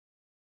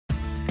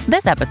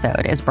This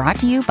episode is brought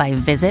to you by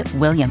Visit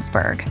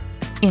Williamsburg.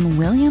 In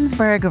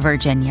Williamsburg,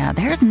 Virginia,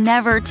 there's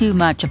never too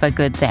much of a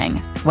good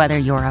thing. Whether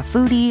you're a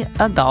foodie,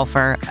 a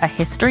golfer, a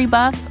history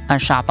buff, a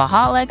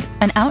shopaholic,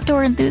 an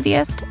outdoor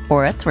enthusiast,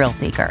 or a thrill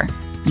seeker,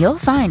 you'll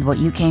find what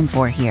you came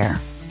for here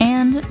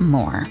and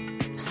more.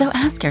 So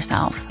ask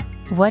yourself,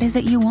 what is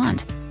it you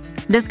want?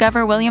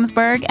 Discover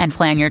Williamsburg and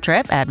plan your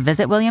trip at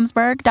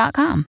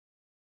visitwilliamsburg.com.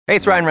 Hey,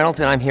 it's Ryan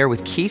Reynolds, and I'm here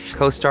with Keith,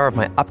 co-star of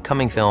my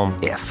upcoming film,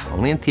 If,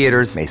 only in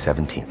theaters May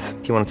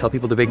 17th. Do you want to tell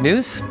people the big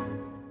news?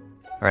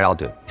 All right, I'll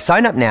do it.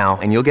 Sign up now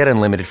and you'll get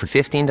unlimited for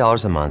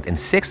 $15 a month and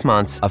 6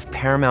 months of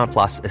Paramount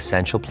Plus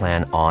Essential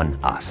Plan on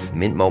us.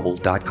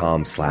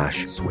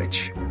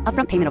 MintMobile.com/switch.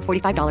 Upfront payment of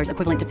 $45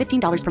 equivalent to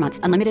 $15 per month.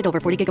 Unlimited over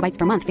 40 gigabytes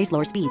per month. Face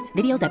lower speeds.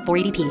 Videos at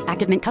 480p.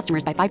 Active Mint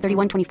customers by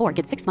 531.24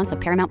 get 6 months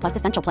of Paramount Plus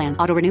Essential Plan.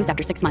 Auto renews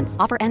after 6 months.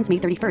 Offer ends May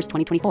 31st,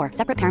 2024.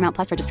 Separate Paramount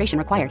Plus registration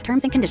required.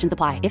 Terms and conditions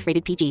apply if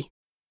rated PG.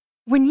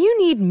 When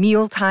you need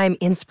mealtime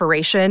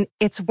inspiration,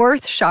 it's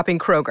worth shopping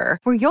Kroger,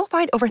 where you'll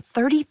find over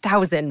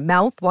 30,000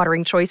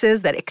 mouth-watering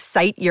choices that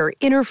excite your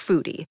inner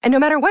foodie. And no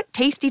matter what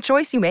tasty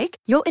choice you make,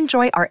 you'll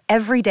enjoy our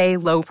everyday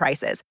low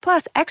prices,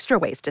 plus extra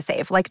ways to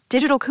save, like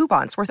digital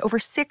coupons worth over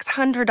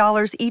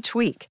 $600 each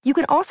week. You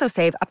can also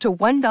save up to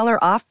 $1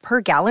 off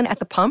per gallon at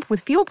the pump with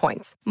fuel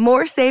points.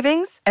 More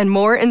savings and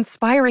more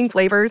inspiring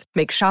flavors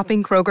make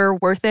shopping Kroger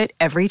worth it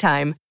every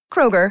time.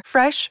 Kroger,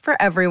 fresh for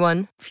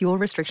everyone. Fuel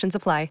restrictions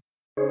apply.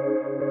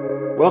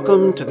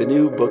 Welcome to the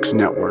New Books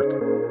Network.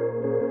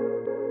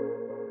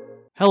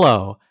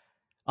 Hello,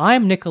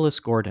 I'm Nicholas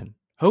Gordon,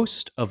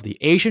 host of the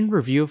Asian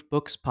Review of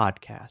Books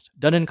podcast,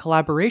 done in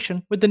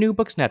collaboration with the New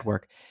Books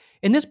Network.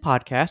 In this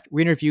podcast,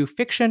 we interview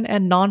fiction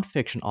and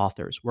nonfiction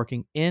authors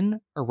working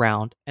in,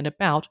 around, and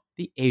about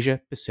the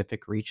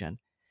Asia-Pacific region.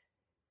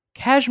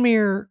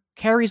 Kashmir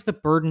carries the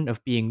burden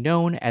of being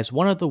known as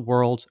one of the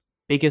world's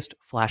biggest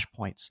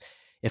flashpoints.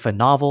 If a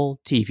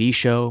novel, TV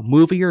show,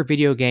 movie, or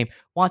video game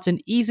wants an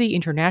easy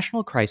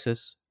international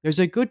crisis, there's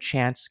a good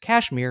chance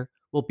Kashmir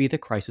will be the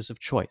crisis of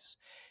choice.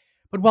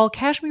 But while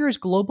Kashmir is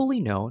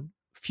globally known,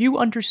 few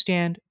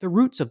understand the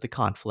roots of the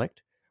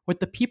conflict, what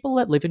the people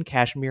that live in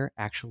Kashmir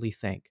actually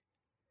think.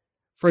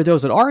 For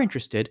those that are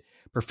interested,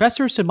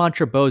 Professor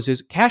Sumantra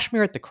Bose's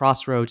Kashmir at the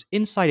Crossroads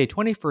Inside a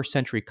 21st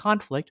Century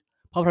Conflict,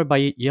 published by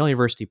Yale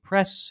University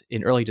Press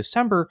in early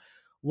December,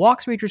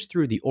 walks readers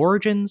through the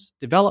origins,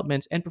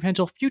 developments, and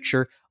potential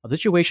future of the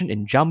situation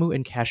in Jammu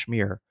and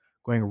Kashmir,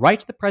 going right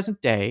to the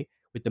present day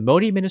with the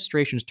Modi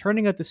administration's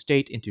turning of the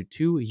state into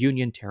two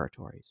union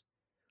territories.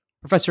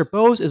 Professor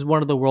Bose is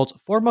one of the world's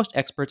foremost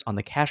experts on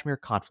the Kashmir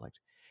conflict.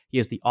 He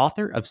is the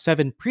author of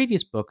 7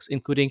 previous books,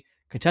 including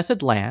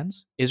Contested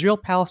Lands, Israel,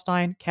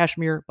 Palestine,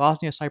 Kashmir,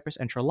 Bosnia, Cyprus,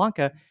 and Sri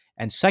Lanka,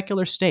 and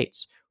Secular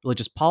States,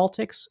 Religious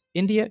Politics,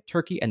 India,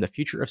 Turkey, and the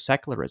Future of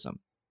Secularism.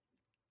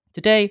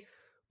 Today,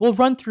 we'll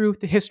run through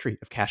the history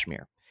of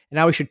Kashmir and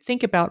how we should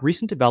think about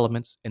recent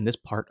developments in this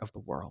part of the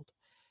world.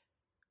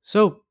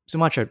 So,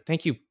 Sumantra,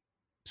 thank you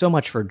so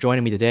much for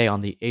joining me today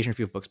on the Asian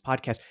Review of Books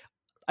podcast.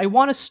 I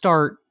want to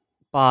start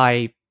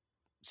by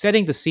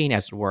setting the scene,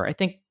 as it were. I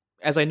think,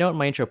 as I note in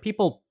my intro,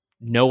 people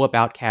know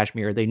about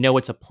Kashmir. They know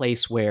it's a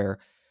place where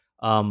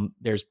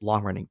there's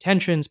long-running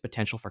tensions,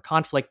 potential for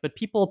conflict, but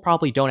people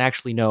probably don't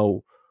actually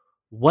know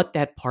what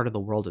that part of the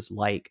world is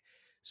like.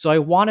 So I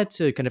wanted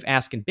to kind of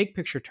ask in big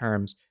picture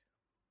terms,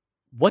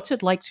 what's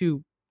it like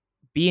to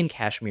be in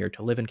Kashmir,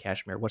 to live in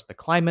Kashmir? What's the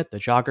climate, the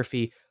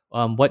geography?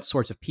 What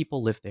sorts of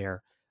people live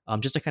there?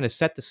 Just to kind of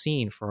set the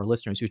scene for our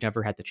listeners who've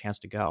never had the chance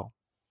to go.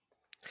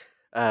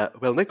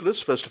 Well,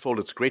 Nicholas, first of all,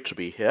 it's great to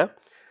be here.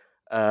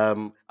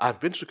 I've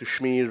been to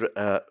Kashmir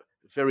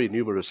very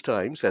numerous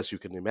times, as you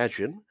can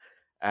imagine,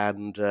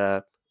 and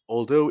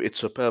although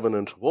it's a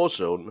permanent war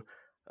zone,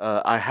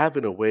 I have,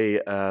 in a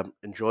way,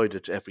 enjoyed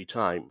it every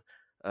time,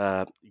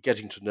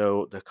 getting to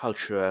know the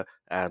culture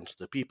and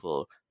the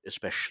people,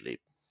 especially.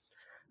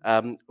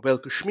 Well,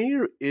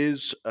 Kashmir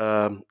is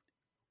a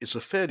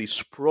fairly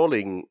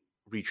sprawling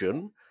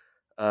region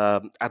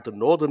at the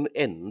northern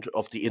end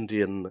of the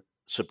Indian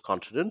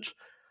subcontinent.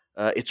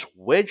 It's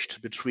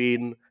wedged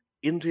between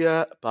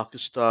India,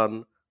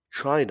 Pakistan,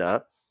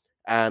 China,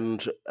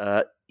 and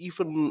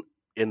even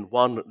in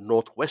one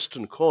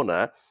northwestern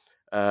corner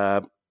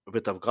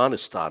with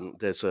Afghanistan,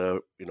 there's a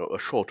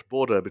short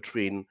border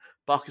between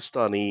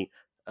Pakistani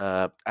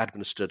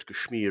administered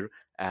Kashmir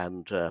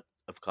and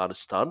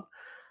Afghanistan.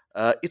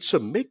 It's a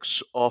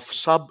mix of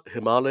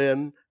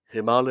sub-Himalayan,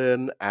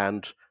 Himalayan,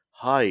 and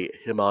high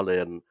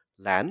Himalayan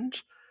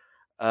land,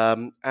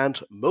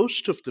 and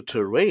most of the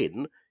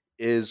terrain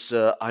is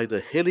either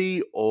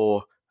hilly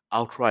or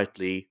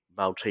outrightly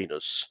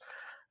mountainous.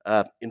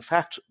 In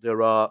fact,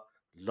 there are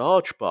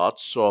large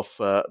parts of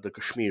the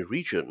Kashmir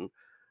region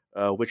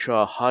which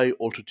are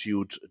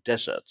high-altitude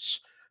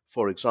deserts.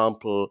 For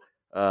example,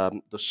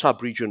 the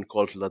sub-region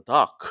called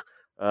Ladakh,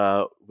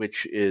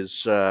 which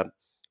is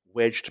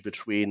wedged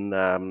between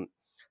the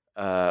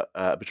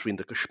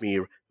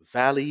Kashmir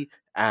Valley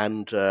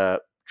and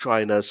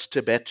China's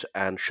Tibet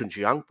and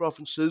Xinjiang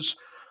provinces.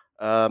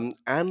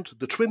 and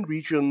the twin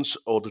regions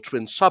or the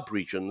twin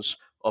sub-regions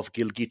of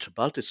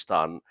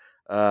Gilgit-Baltistan,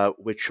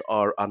 which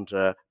are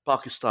under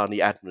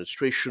Pakistani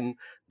administration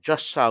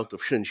just south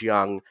of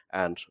Xinjiang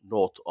and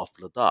north of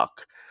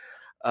Ladakh.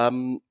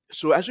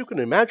 So as you can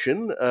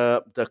imagine,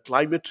 the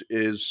climate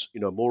is,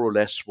 more or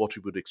less what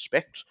you would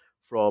expect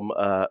from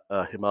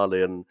a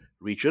Himalayan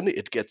region.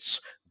 It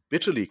gets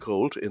bitterly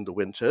cold in the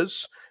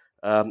winters.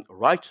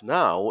 Right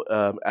now,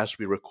 as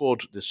we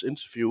record this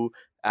interview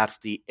at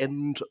the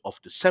end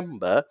of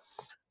December,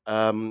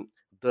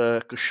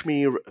 the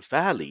Kashmir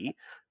Valley,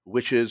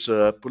 which is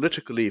a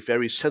politically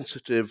very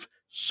sensitive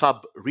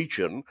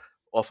sub-region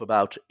of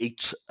about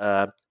 8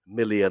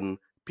 million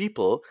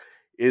people,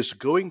 is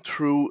going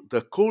through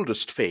the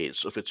coldest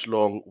phase of its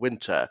long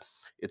winter.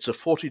 It's a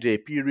 40-day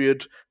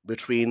period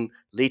between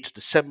late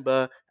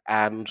December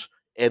and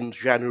end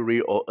January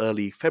or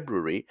early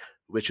February,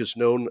 which is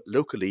known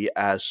locally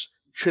as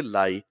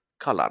Chillai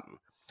Kalan.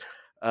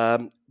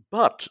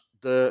 But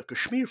the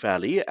Kashmir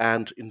Valley,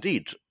 and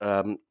indeed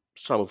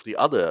some of the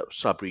other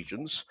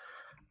subregions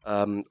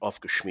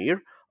of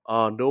Kashmir,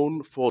 are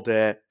known for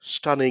their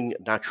stunning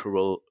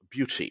natural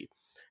beauty.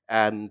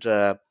 And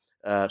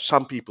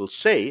some people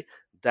say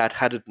that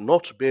had it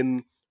not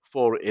been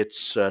for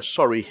its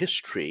sorry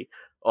history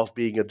of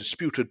being a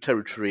disputed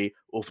territory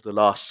over the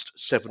last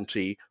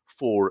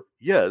 74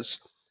 years,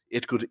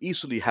 it could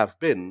easily have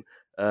been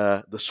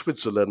the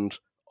Switzerland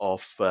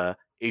of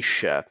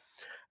Asia.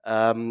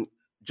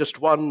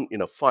 Just one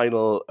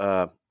final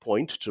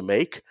point to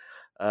make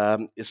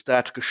is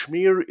that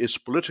Kashmir is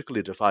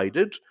politically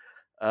divided.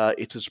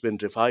 It has been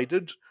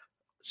divided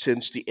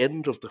since the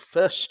end of the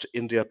first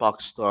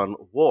India-Pakistan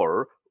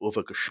war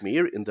over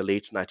Kashmir in the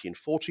late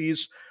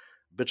 1940s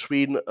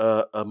between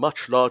a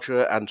much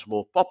larger and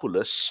more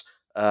populous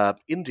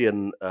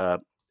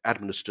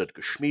Indian-administered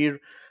Kashmir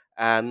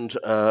and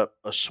a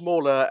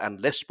smaller and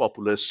less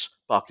populous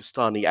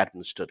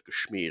Pakistani-administered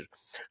Kashmir.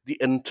 The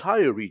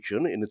entire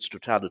region in its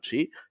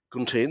totality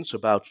contains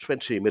about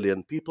 20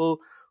 million people,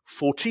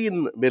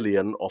 14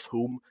 million of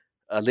whom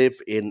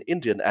live in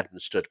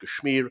Indian-administered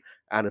Kashmir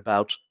and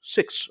about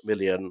 6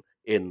 million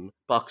in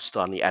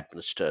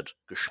Pakistani-administered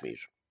Kashmir.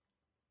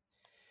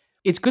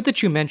 It's good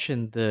that you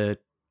mentioned the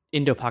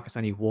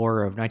Indo-Pakistani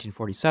War of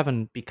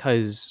 1947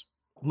 because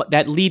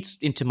that leads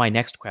into my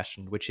next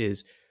question, which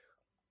is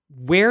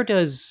where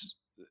does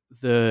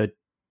the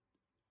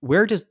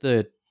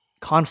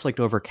conflict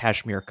over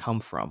Kashmir come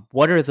from?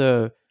 What are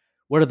the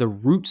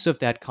roots of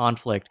that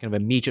conflict kind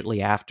of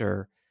immediately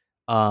after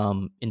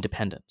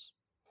independence?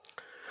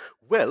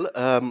 Well,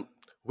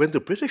 when the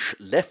British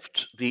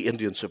left the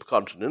Indian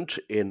subcontinent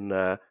in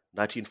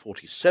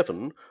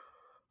 1947,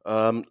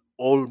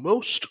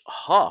 almost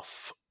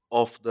half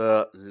of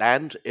the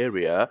land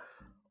area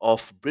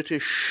of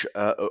British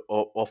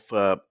of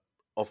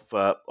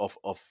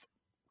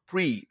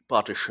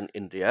pre-partition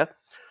India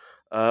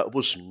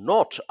was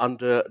not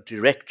under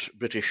direct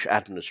British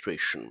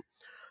administration.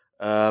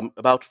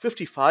 About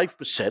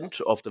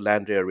 55% of the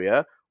land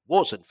area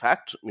was, in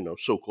fact,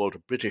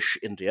 so-called British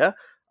India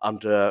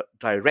under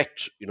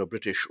direct,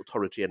 British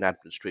authority and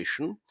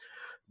administration.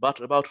 But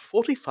about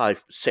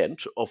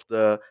 45% of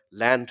the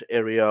land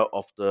area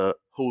of the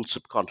whole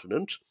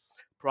subcontinent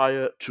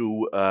prior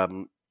to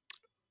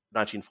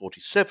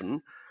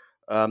 1947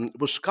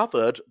 was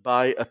covered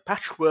by a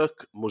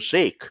patchwork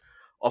mosaic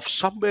of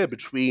somewhere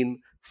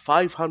between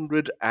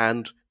 500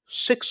 and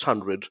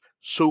 600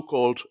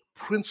 so-called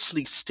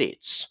princely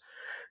states.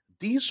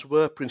 These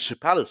were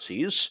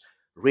principalities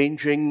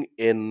ranging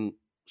in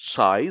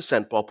size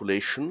and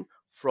population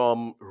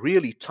from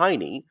really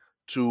tiny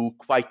to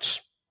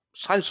quite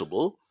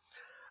sizable,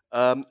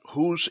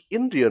 whose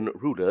Indian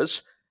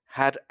rulers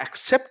had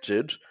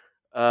accepted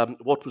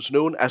what was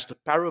known as the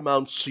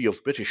paramountcy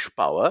of British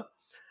power,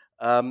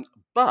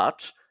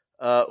 but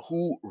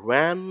who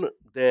ran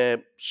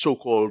their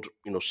so-called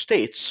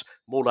states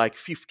more like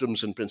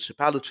fiefdoms and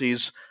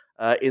principalities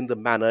in the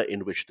manner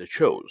in which they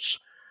chose.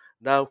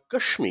 Now,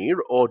 Kashmir,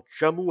 or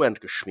Jammu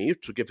and Kashmir,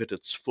 to give it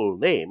its full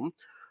name,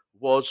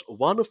 was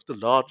one of the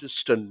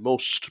largest and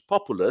most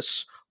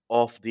populous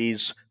of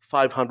these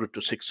 500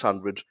 to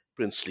 600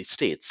 princely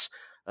states.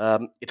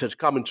 It had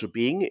come into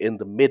being in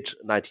the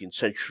mid-19th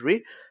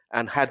century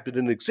and had been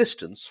in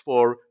existence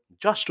for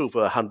just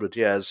over 100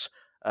 years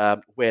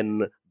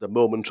when the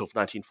moment of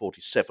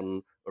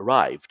 1947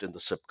 arrived in the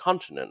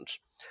subcontinent.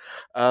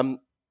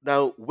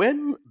 Now,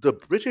 when the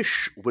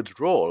British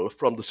withdrawal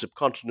from the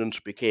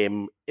subcontinent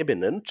became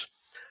imminent,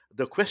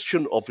 the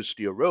question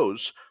obviously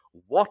arose,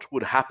 what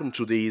would happen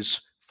to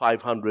these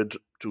 500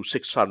 to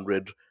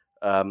 600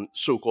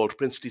 so-called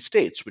princely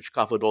states, which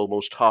covered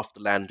almost half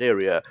the land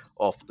area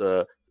of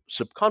the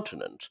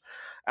subcontinent?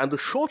 And the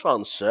short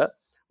answer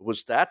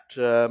was that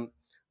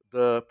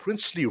the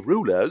princely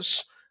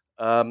rulers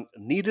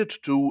needed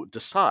to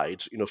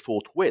decide,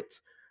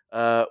 forthwith,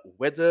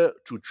 whether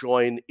to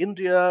join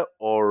India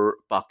or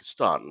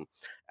Pakistan,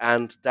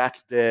 and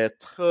that their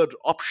third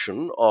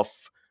option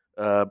of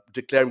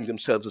declaring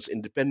themselves as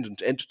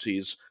independent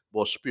entities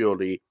was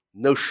purely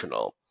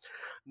notional.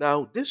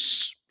 Now,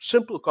 this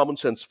simple common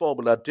sense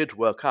formula did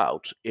work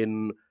out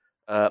in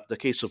the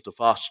case of the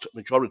vast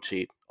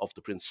majority of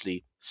the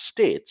princely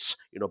states,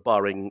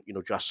 barring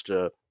just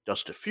a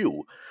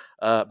few.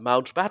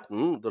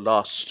 Mountbatten, the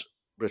last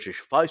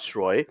British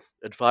viceroy,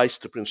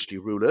 advised the princely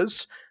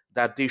rulers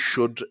that they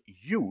should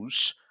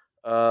use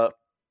uh,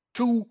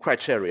 two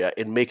criteria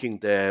in making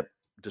their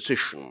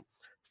decision.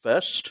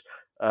 First,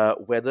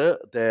 whether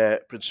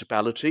their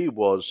principality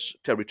was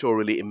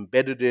territorially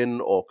embedded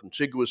in or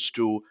contiguous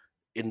to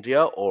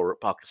India or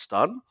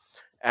Pakistan,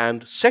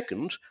 and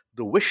second,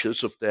 the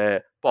wishes of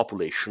their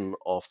population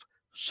of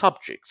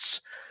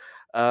subjects.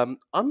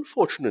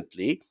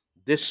 Unfortunately,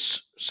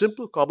 this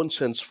simple common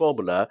sense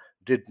formula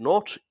did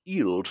not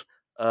yield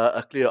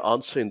a clear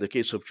answer in the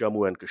case of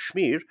Jammu and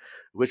Kashmir,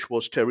 which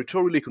was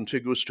territorially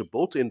contiguous to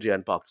both India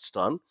and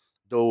Pakistan,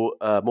 though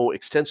more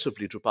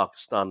extensively to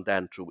Pakistan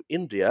than to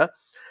India,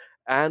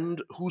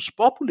 and whose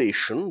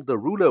population, the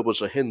ruler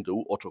was a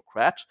Hindu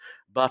autocrat,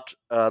 but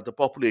the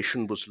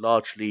population was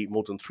largely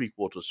more than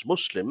three-quarters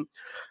Muslim,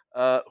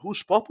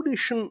 whose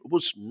population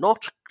was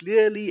not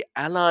clearly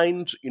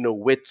aligned,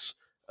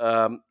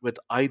 with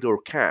either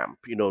camp,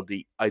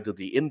 either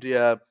the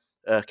India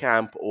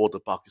camp or the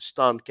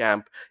Pakistan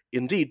camp.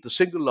 Indeed, the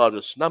single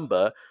largest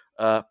number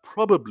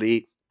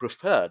probably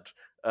preferred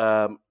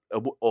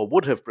or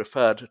would have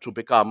preferred to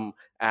become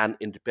an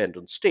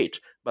independent state,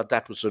 but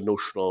that was a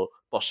notional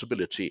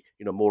possibility,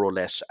 more or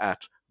less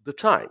at the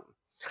time.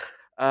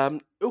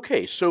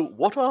 Okay, so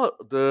what are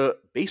the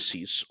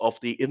bases of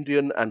the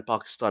Indian and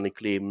Pakistani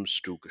claims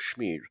to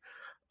Kashmir?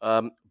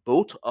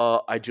 Both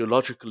are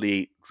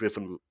ideologically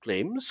driven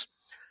claims.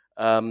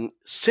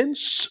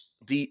 Since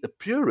the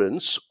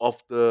appearance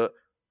of the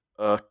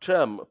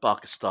term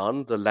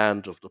Pakistan, the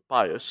land of the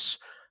pious,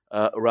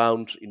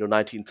 around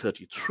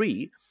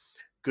 1933,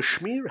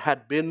 Kashmir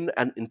had been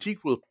an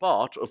integral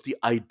part of the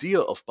idea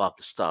of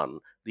Pakistan,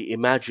 the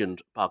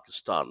imagined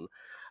Pakistan.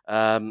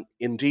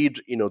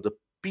 Indeed, the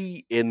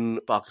P in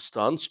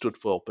Pakistan stood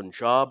for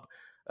Punjab,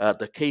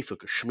 the K for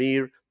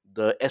Kashmir,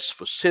 the S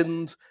for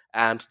Sindh,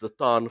 and the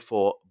Tan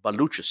for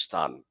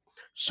Baluchistan.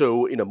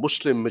 So, in a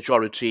Muslim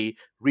majority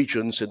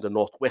regions in the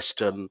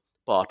northwestern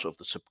part of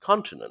the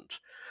subcontinent.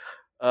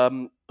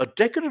 A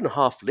decade and a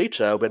half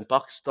later, when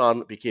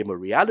Pakistan became a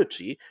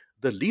reality,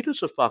 the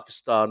leaders of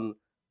Pakistan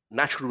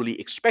naturally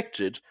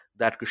expected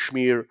that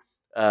Kashmir,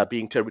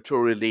 being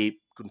territorially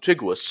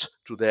contiguous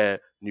to their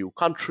new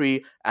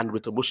country and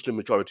with a Muslim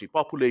majority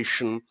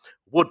population,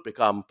 would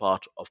become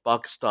part of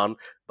Pakistan.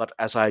 But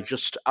as I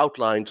just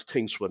outlined,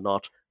 things were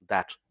not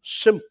that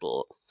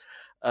simple.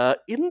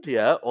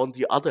 India, on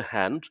the other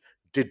hand,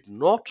 did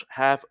not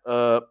have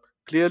a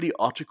clearly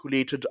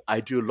articulated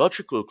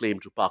ideological claim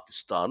to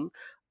Pakistan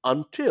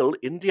until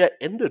India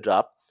ended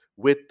up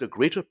with the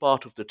greater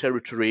part of the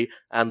territory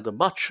and the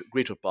much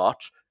greater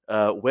part,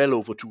 well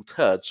over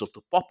two-thirds of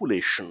the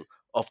population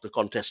of the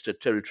contested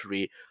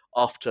territory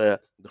after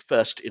the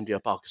first India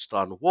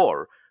Pakistan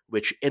War,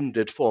 which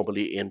ended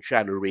formally in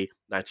January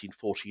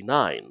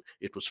 1949.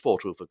 It was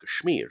fought over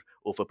Kashmir,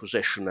 over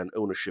possession and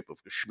ownership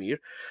of Kashmir.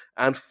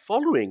 And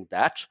following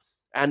that,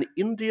 an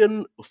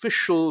Indian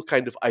official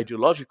kind of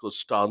ideological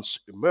stance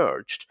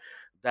emerged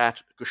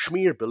that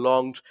Kashmir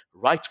belonged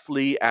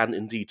rightfully and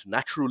indeed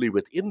naturally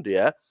with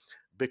India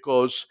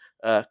because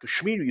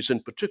Kashmiris, in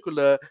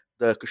particular,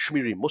 the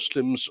Kashmiri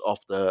Muslims of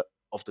the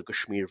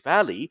Kashmir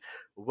Valley,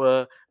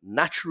 were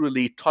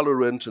naturally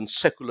tolerant and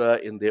secular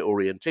in their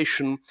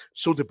orientation,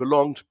 so they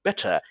belonged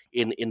better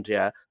in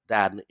India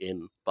than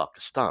in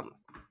Pakistan.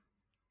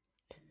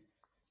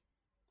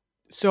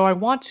 So I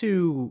want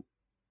to.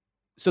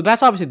 So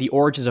that's obviously the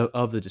origins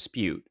of the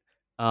dispute,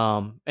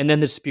 and then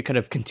the dispute kind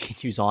of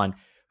continues on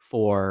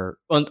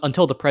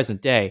until the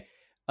present day.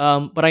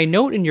 But I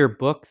note in your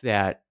book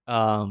that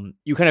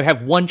you kind of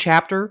have one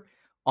chapter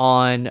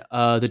on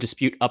the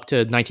dispute up to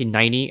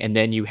 1990, and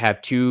then you have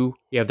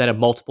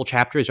multiple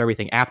chapters,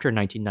 everything after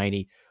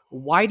 1990.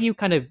 Why do you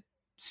kind of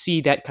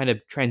see that kind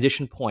of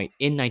transition point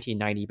in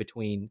 1990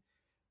 between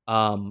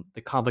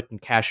the conflict in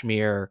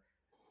Kashmir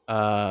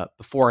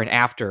before and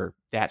after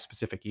that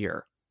specific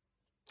year?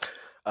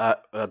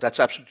 That's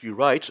absolutely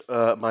right.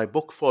 My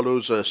book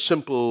follows a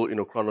simple,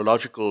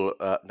 chronological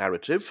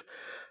narrative,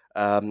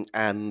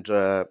 and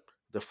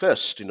the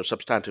first,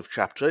 substantive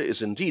chapter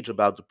is indeed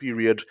about the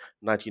period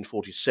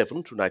 1947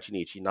 to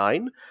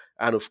 1989,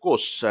 and of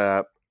course,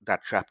 that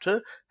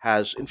chapter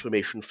has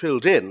information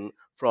filled in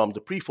from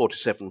the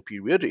pre-47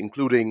 period,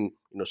 including,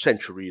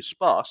 centuries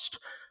past,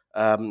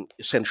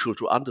 essential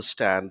to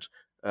understand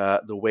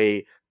the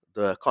way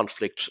the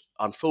conflict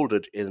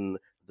unfolded in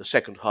the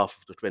second half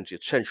of the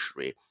 20th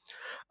century.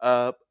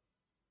 Uh,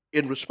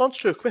 in response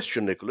to your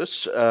question,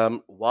 Nicholas,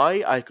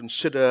 why I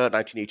consider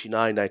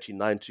 1989,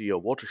 1990 a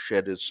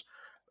watershed is,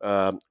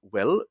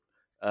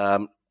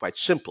 quite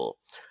simple.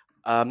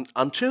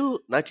 Until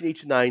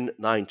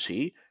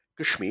 1989-90,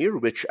 Kashmir,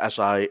 which, as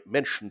I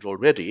mentioned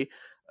already,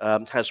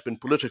 has been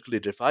politically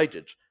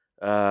divided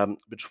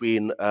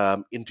between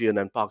Indian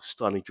and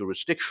Pakistani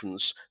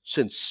jurisdictions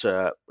since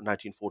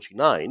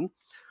 1949,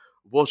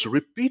 was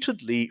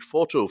repeatedly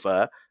fought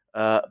over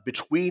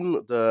between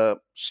the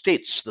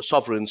states, the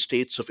sovereign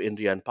states of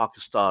India and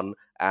Pakistan,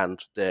 and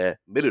their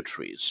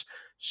militaries.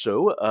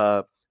 So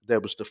there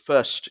was the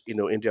first,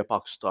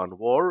 India-Pakistan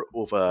war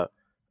over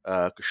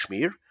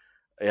Kashmir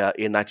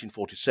in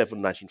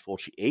 1947,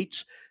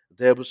 1948.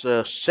 There was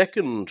a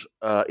second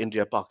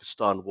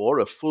India-Pakistan war,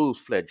 a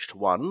full-fledged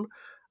one,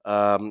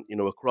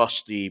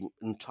 across the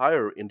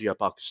entire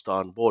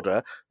India-Pakistan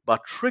border,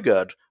 but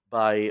triggered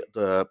by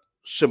the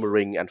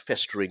simmering and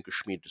festering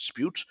Kashmir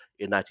dispute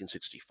in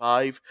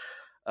 1965.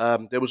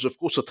 There was, of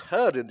course, a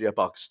third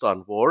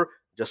India-Pakistan war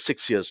just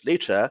 6 years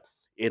later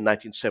in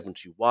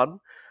 1971.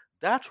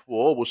 That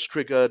war was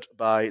triggered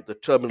by the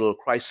terminal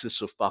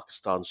crisis of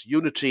Pakistan's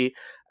unity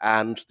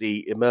and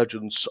the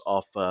emergence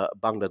of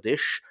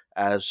Bangladesh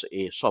as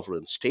a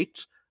sovereign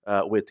state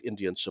with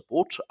Indian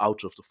support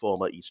out of the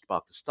former East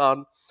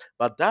Pakistan.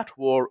 But that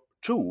war,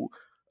 too,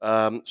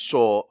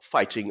 saw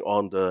fighting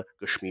on the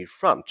Kashmir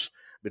front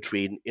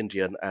between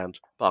Indian and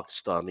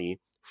Pakistani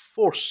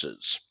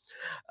forces.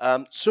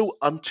 So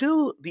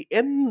until the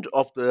end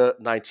of the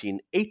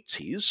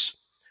 1980s,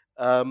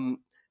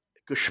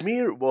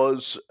 Kashmir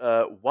was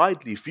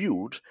widely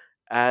viewed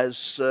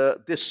as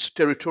this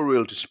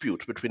territorial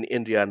dispute between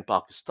India and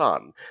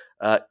Pakistan,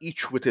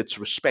 each with its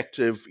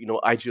respective,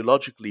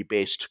 ideologically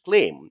based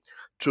claim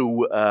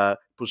to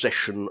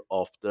possession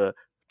of the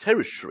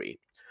territory.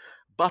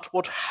 But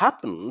what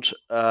happened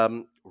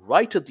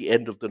right at the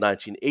end of the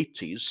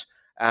 1980s,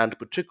 and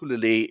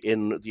particularly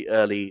in the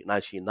early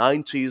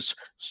 1990s,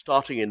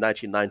 starting in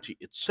 1990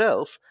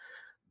 itself,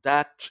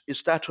 that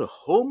a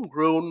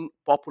homegrown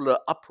popular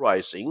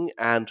uprising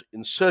and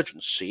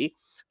insurgency.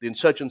 The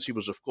insurgency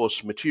was, of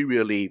course,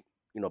 materially,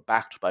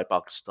 backed by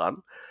Pakistan.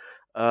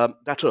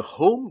 That a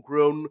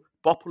homegrown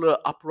popular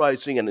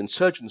uprising and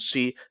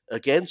insurgency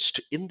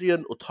against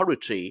Indian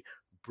authority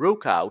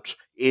broke out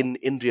in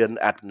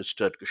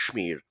Indian-administered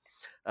Kashmir,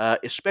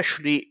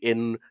 especially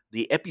in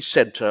the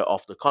epicenter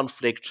of the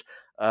conflict,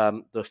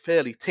 the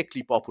fairly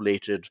thickly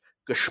populated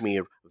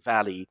Kashmir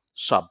Valley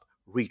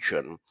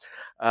sub-region.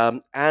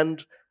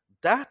 And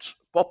that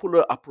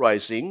popular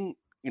uprising,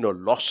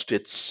 lost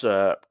its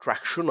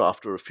traction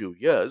after a few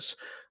years,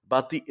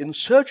 but the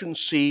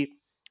insurgency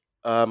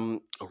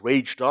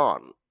raged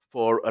on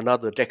for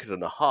another decade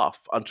and a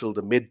half until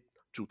the mid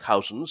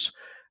 2000s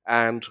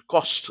and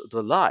cost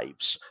the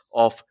lives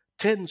of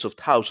tens of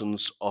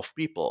thousands of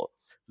people,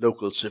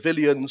 local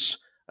civilians,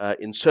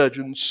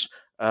 insurgents,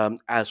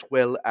 as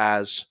well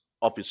as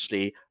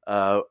obviously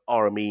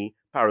army,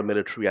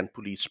 paramilitary, and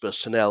police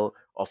personnel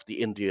of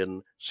the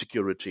Indian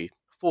security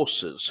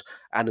forces.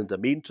 And in the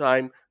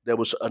meantime, there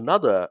was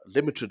another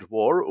limited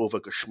war over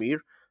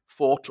Kashmir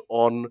fought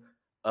on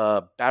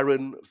a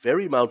barren,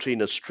 very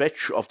mountainous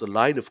stretch of the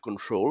line of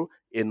control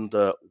in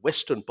the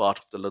western part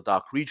of the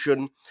Ladakh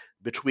region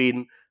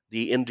between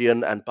the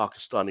Indian and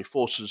Pakistani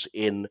forces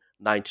in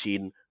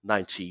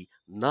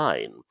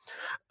 1999.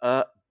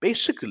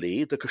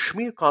 Basically, the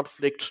Kashmir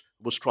conflict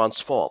was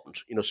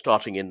transformed,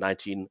 starting in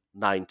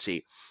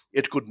 1990.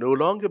 It could no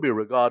longer be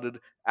regarded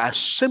as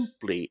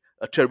simply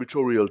a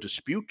territorial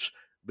dispute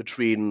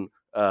between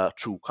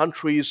two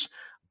countries,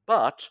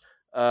 but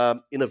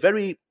in a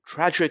very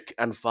tragic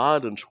and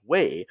violent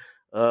way,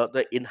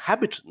 the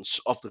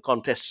inhabitants of the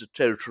contested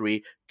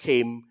territory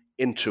came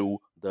into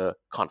the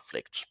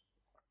conflict.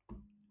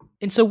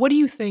 And so, what do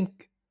you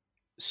think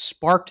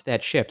sparked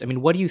that shift? I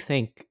mean, what do you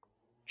think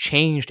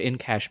changed in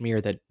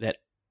Kashmir that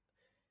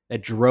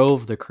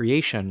drove the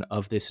creation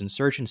of this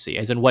insurgency?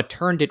 As in, what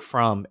turned it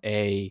from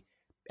and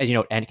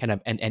kind of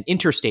an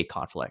interstate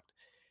conflict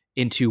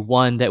into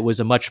one that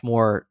was a much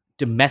more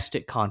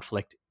domestic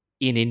conflict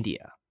in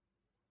India?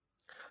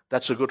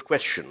 That's a good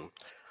question.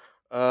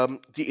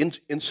 The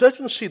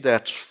insurgency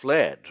that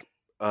fled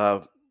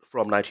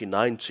from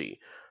 1990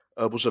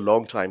 was a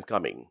long time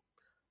coming.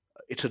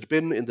 It had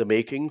been in the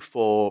making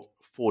for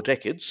 4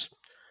 decades.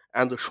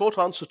 And the short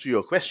answer to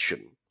your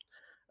question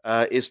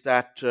is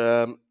that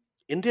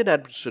Indian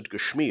administered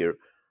Kashmir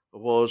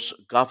was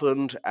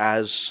governed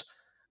as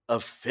a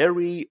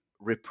very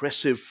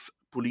repressive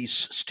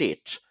police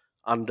state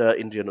under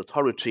Indian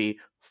authority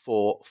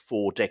for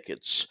 4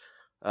 decades,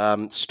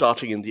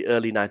 starting in the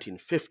early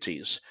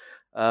 1950s,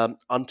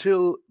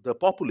 until the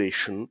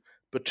population,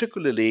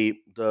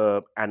 particularly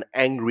an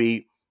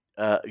angry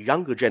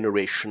younger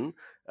generation,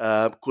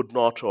 could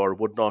not or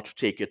would not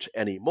take it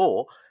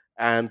anymore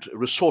and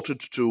resorted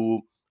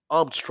to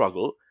armed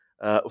struggle,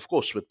 of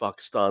course, with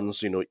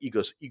Pakistan's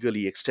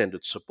eagerly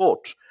extended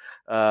support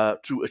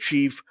to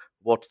achieve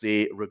what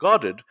they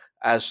regarded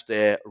as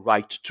their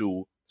right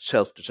to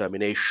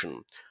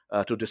self-determination,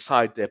 to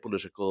decide their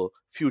political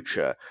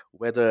future,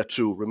 whether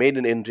to remain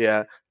in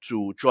India,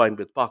 to join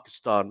with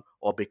Pakistan,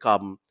 or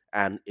become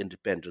an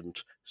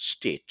independent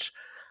state.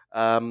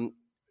 Um,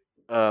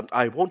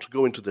 I won't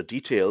go into the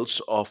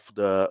details of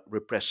the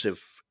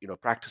repressive,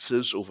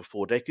 practices over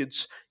 4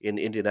 decades in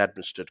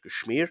Indian-administered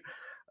Kashmir.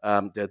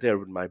 They're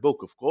there in my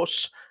book, of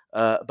course.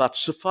 But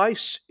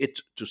suffice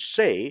it to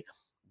say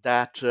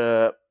that,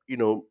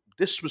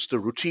 this was the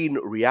routine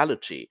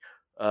reality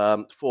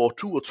for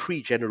 2 or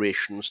 3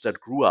 generations that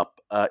grew up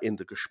in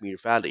the Kashmir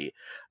Valley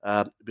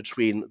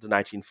between the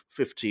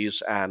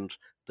 1950s and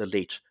the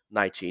late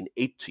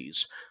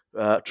 1980s,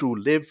 to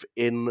live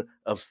in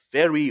a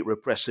very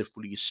repressive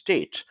police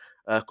state,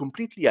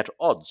 completely at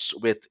odds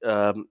with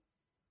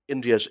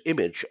India's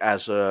image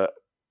as a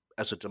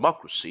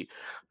democracy,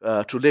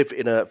 to live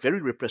in a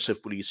very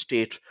repressive police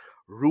state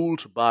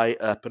ruled by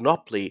a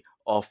panoply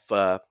of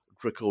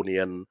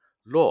draconian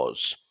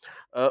laws.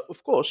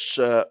 Of course,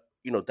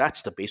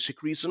 that's the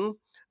basic reason.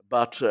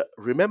 But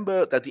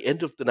remember that the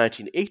end of the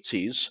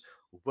 1980s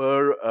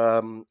were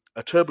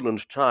a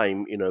turbulent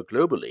time,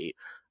 globally.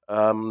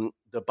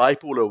 The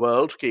bipolar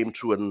world came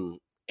to an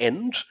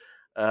end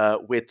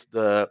with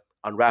the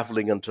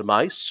unraveling and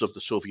demise of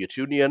the Soviet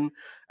Union,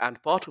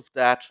 and part of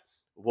that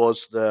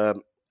was the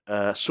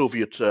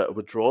Soviet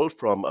withdrawal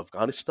from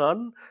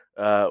Afghanistan,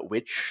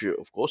 which,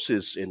 of course,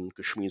 is in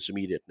Kashmir's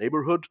immediate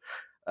neighborhood,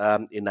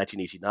 in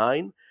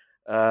 1989.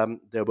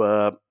 There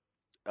were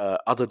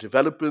other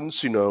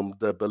developments.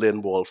 The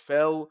Berlin Wall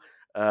fell.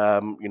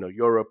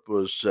 Europe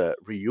was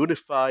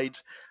reunified.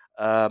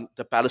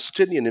 The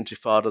Palestinian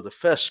Intifada, the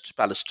first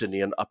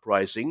Palestinian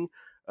uprising,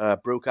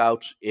 broke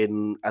out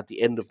at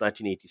the end of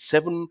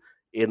 1987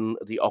 in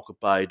the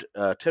occupied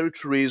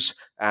territories,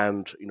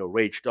 and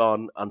raged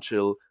on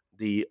until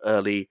the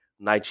early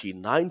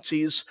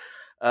 1990s.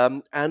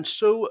 And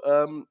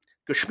so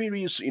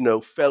Kashmiris,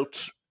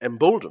 felt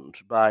emboldened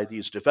by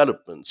these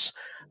developments.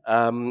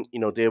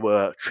 They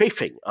were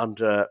chafing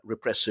under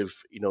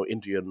repressive,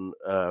 Indian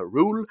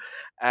rule,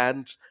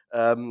 and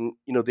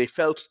they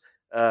felt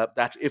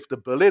that if the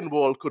Berlin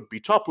Wall could be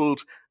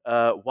toppled,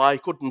 why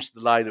couldn't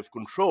the line of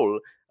control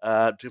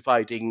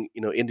dividing,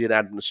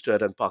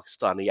 Indian-administered and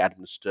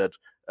Pakistani-administered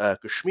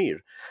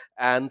Kashmir?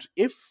 And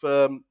if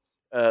the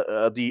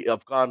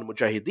Afghan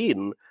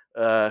Mujahideen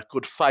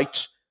could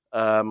fight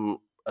a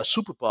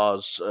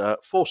superpower's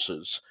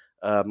forces,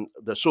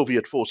 the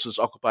Soviet forces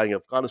occupying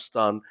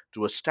Afghanistan,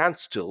 to a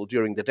standstill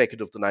during the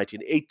decade of the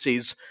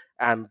 1980s,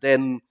 and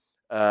then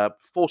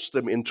force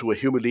them into a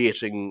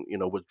humiliating,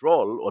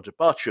 withdrawal or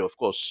departure. Of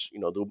course,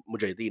 the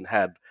Mujahideen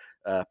had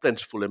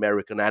plentiful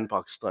American and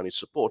Pakistani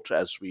support,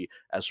 as we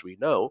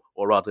know,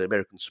 or rather,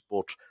 American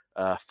support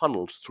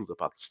funneled through the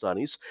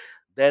Pakistanis.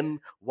 Then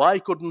why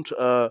couldn't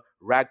a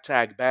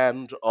ragtag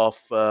band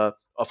of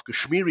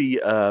Kashmiri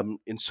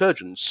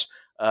insurgents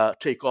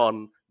take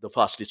on the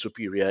vastly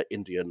superior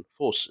Indian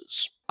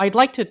forces? I'd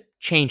like to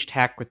change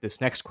tack with this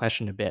next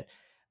question a bit.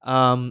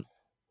 And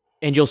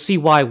you'll see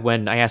why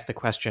when I ask the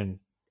question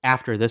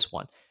after this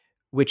one,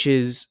 which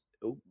is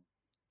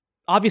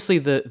obviously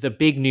the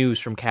big news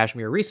from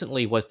Kashmir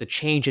recently was the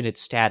change in its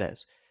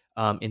status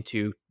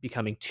into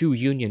becoming 2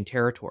 union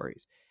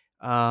territories.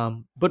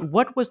 But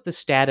what was the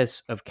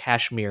status of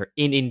Kashmir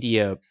in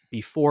India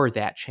before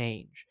that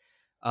change?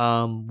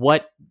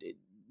 What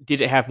did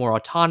it have more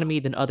autonomy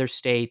than other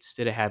states?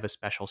 Did it have a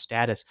special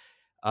status?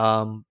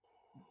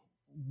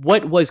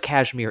 What was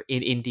Kashmir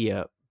in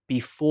India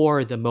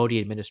before the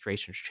Modi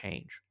administration's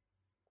change?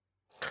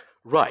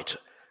 Right.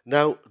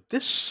 Now,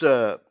 this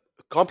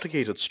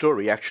complicated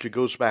story actually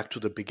goes back to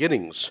the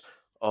beginnings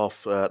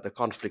of the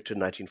conflict in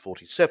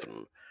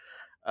 1947.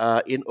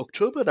 In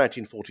October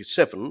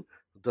 1947,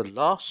 the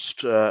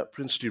last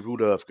princely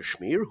ruler of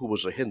Kashmir, who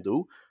was a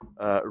Hindu,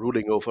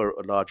 ruling over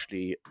a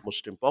largely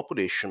Muslim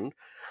population,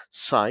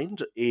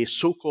 signed a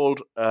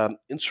so-called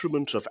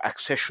Instrument of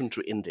Accession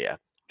to India,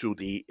 to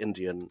the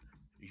Indian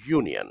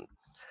Union.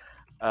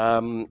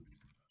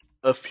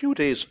 A few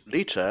days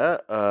later,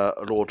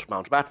 Lord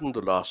Mountbatten,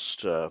 the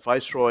last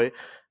viceroy,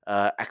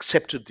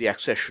 accepted the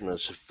accession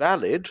as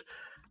valid,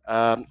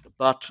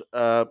 but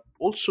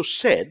also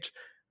said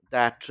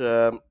that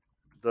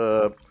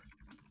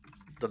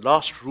the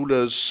last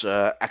ruler's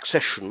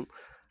accession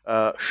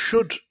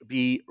should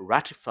be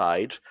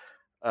ratified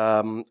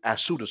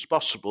as soon as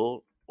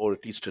possible, or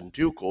at least in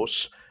due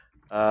course,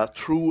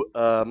 through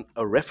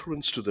a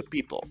reference to the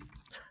people.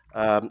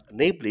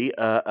 Namely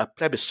a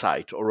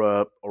plebiscite or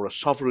a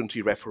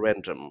sovereignty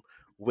referendum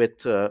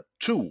with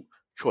 2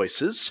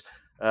 choices,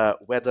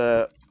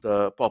 whether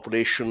the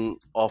population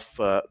of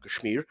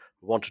Kashmir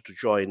wanted to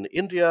join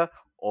India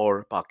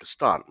or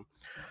Pakistan.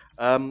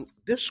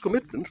 This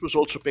commitment was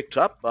also picked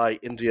up by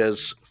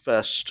India's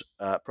first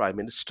Prime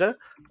Minister,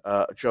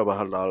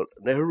 Jawaharlal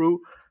Nehru,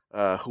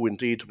 who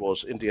indeed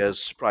was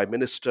India's Prime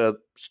Minister,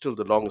 still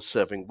the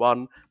longest-serving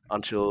one,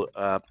 until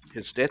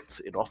his death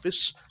in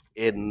office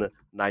in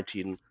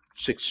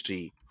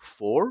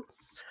 1964.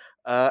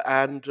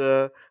 And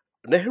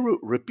Nehru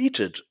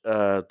repeated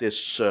this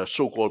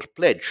so-called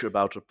pledge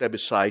about a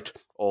plebiscite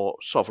or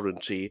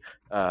sovereignty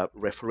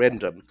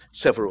referendum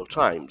several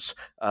times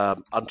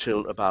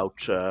until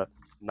about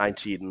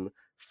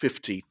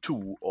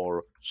 1952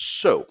 or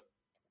so.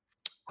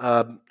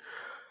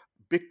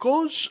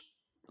 Because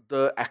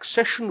the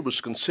accession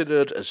was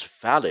considered as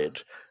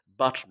valid,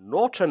 but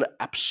not an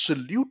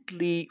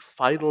absolutely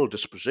final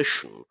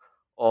disposition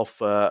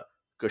of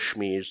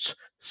Kashmir's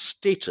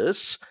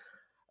status,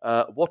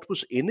 what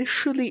was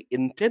initially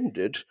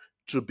intended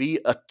to be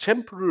a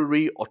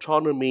temporary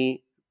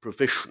autonomy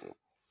provision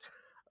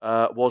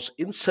was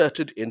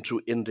inserted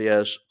into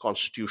India's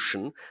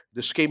constitution.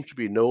 This came to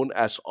be known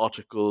as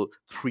Article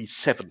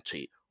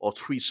 370 or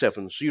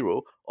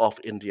 370 of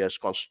India's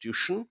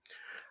constitution,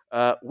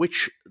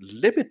 which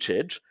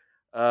limited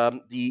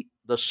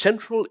the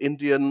central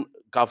Indian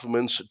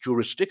government's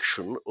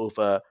jurisdiction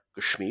over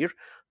Kashmir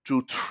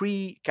to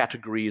three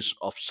categories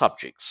of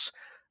subjects: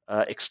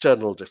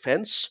 external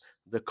defense,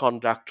 the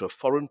conduct of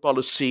foreign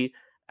policy,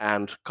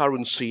 and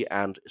currency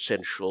and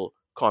essential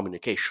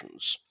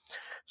communications.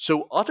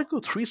 So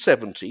Article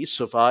 370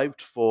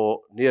 survived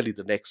for nearly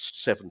the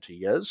next 70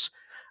 years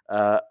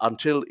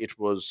until it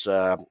was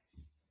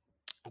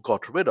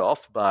got rid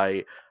of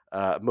by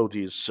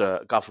Modi's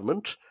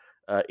government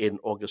in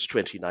August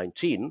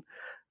 2019.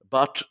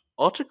 But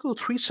Article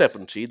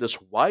 370,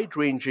 this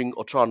wide-ranging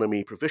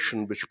autonomy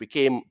provision, which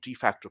became de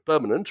facto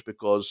permanent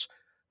because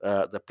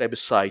the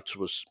plebiscite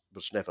was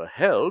never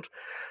held,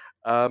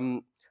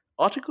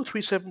 Article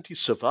 370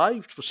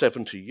 survived for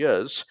 70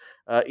 years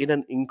in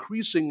an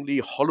increasingly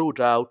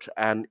hollowed out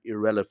and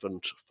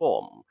irrelevant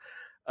form.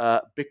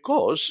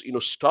 Because,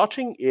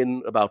 starting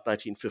in about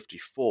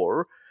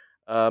 1954,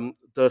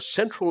 the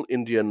central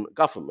Indian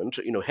government,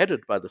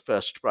 headed by the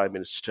first Prime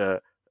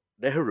Minister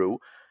Nehru,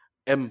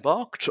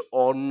 embarked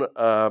on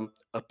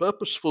a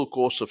purposeful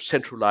course of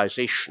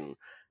centralization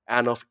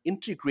and of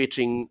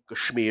integrating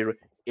Kashmir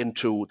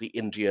into the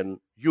Indian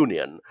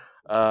Union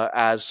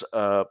as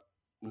a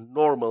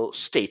normal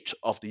state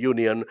of the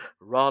Union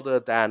rather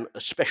than a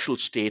special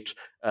state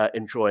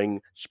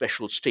enjoying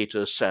special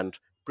status and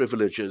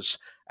privileges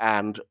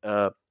and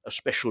a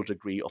special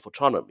degree of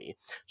autonomy.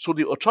 So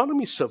the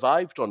autonomy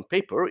survived on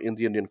paper in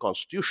the Indian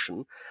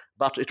Constitution,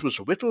 but it was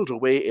whittled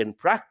away in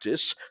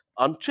practice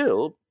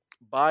until,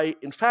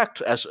 in fact,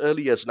 as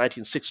early as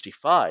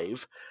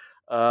 1965,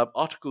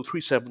 Article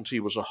 370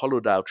 was a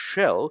hollowed out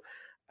shell.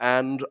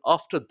 And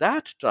after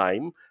that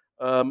time,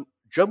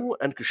 Jammu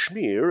and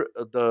Kashmir,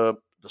 the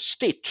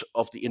state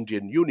of the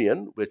Indian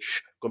Union,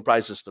 which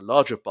comprises the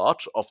larger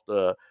part of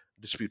the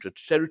disputed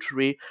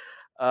territory,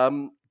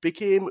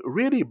 became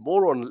really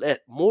more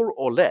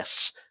or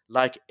less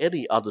like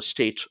any other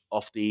state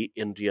of the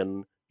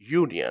Indian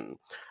Union,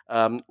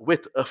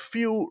 with a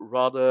few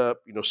rather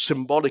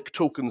symbolic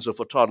tokens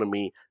of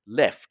autonomy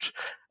left.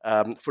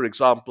 For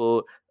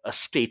example, a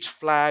state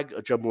flag,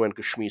 a Jammu and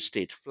Kashmir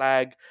state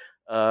flag,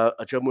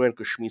 a Jammu and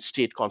Kashmir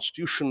state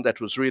constitution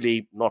that was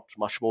really not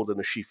much more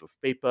than a sheaf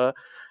of paper,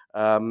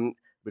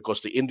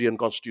 because the Indian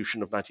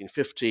Constitution of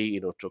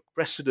 1950, took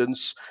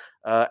precedence,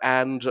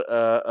 and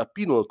a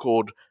penal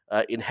code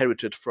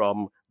inherited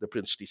from the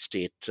princely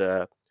state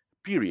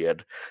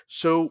period.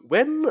 So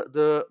when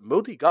the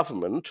Modi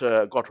government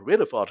got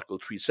rid of Article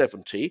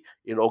 370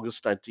 in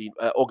August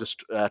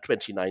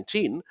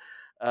 2019,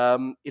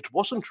 it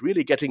wasn't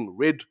really getting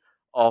rid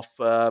of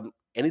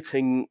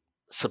anything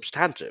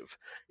substantive.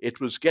 It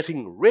was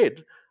getting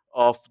rid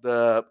of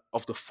the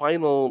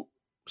final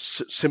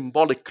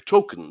symbolic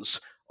tokens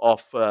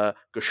of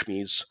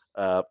Kashmir's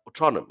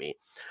autonomy.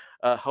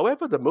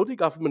 However, the Modi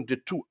government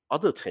did two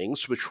other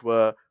things which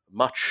were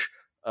much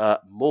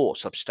more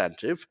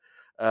substantive.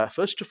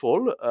 First of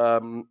all,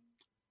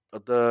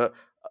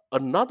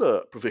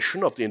 another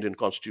provision of the Indian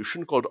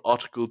Constitution called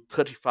Article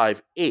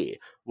 35A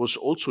was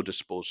also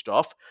disposed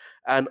of,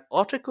 and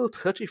Article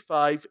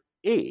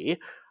 35A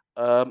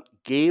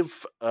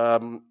gave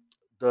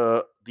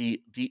the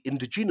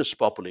indigenous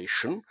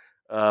population,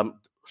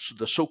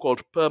 the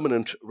so-called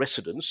permanent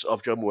residents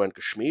of Jammu and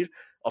Kashmir,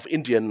 of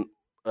Indian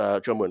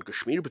Jammu and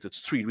Kashmir, with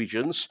its three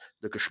regions,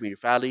 the Kashmir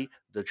Valley,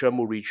 the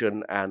Jammu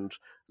region, and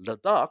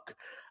Ladakh,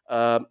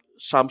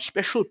 some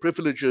special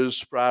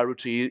privileges,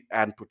 priority,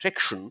 and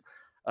protection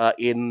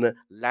in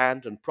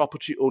land and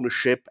property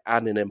ownership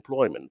and in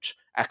employment,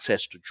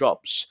 access to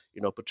jobs,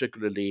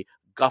 particularly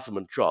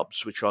government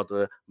jobs, which are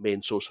the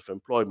main source of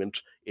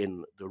employment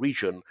in the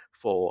region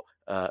for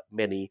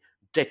many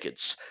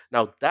decades.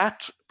 Now,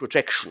 that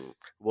protection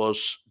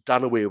was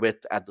done away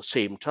with at the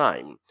same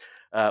time,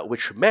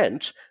 which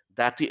meant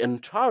that the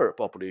entire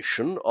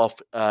population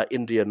of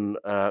Indian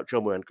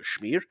Jammu and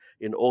Kashmir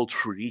in all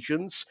three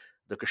regions,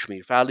 the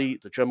Kashmir Valley,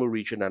 the Jammu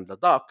region, and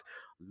Ladakh,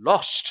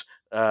 lost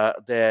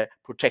their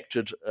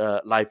protected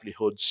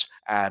livelihoods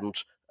and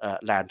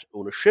land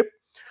ownership.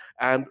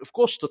 And of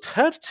course, the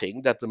third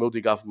thing that the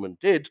Modi government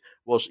did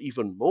was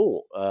even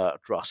more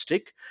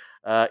drastic.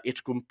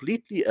 It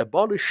completely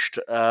abolished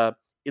the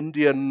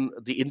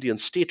Indian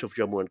state of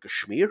Jammu and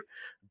Kashmir,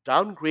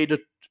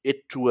 downgraded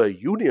it to a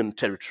union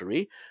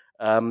territory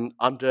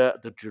under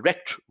the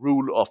direct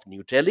rule of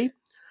New Delhi,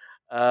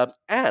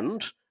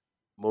 and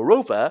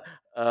moreover,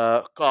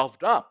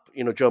 carved up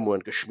Jammu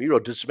and Kashmir, or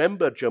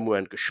dismembered Jammu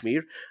and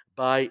Kashmir,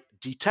 by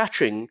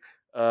detaching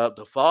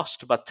the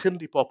vast but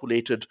thinly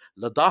populated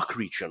Ladakh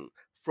region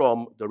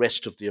from the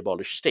rest of the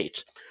abolished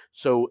state.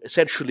 So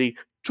essentially,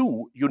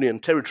 two union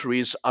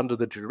territories under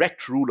the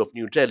direct rule of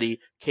New Delhi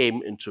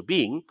came into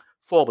being,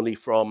 formally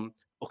from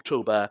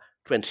October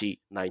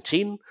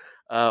 2019,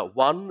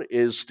 One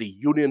is the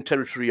Union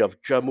Territory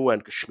of Jammu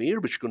and Kashmir,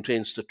 which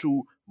contains the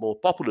two more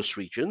populous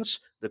regions,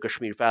 the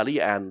Kashmir Valley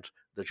and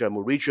the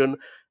Jammu region,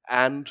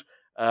 and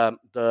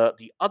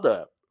the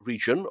other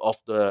region of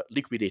the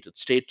liquidated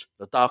state,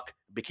 Ladakh,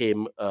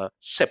 became a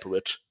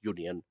separate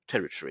Union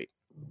territory.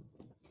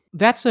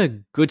 That's a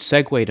good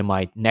segue to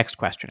my next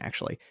question,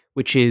 actually,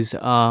 which is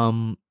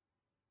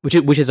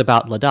which is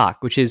about Ladakh,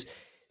 which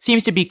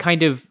seems to be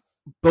kind of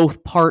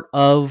both part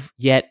of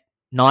yet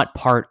not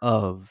part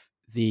of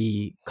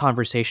the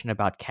conversation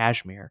about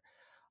Kashmir.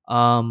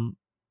 And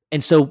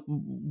so,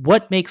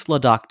 what makes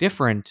Ladakh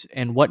different,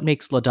 and what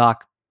makes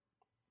Ladakh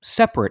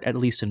separate, at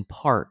least in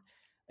part,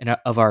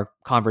 of our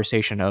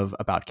conversation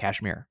about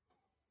Kashmir?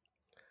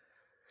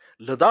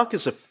 Ladakh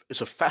is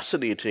a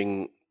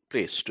fascinating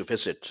place to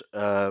visit.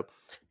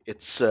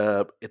 Its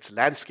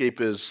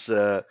landscape is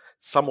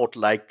somewhat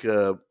like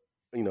on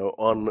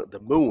the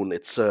moon.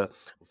 It's a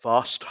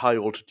vast, high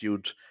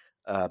altitude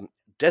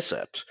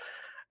desert.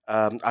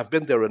 I've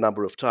been there a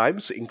number of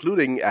times,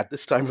 including at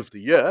this time of the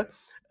year,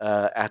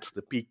 at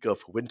the peak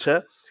of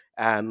winter,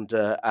 and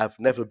I've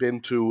never been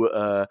to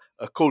a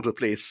colder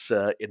place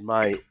in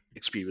my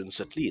experience,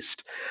 at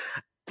least.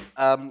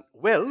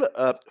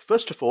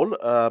 First of all,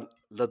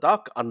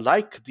 Ladakh,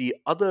 unlike the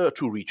other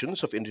two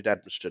regions of Indian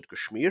administered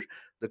Kashmir,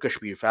 the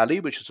Kashmir Valley,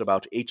 which is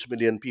about 8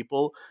 million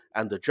people,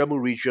 and the Jammu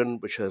region,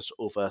 which has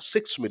over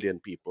 6 million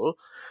people,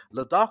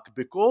 Ladakh,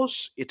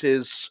 because it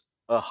is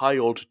a high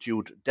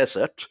altitude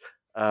desert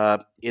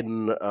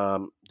in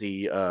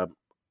the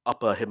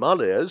upper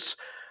Himalayas,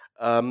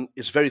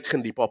 is very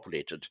thinly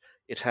populated.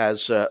 It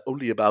has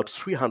only about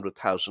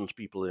 300,000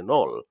 people in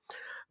all.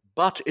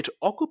 But it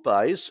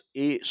occupies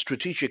a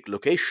strategic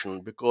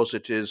location because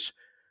it is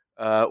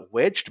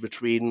wedged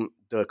between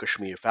the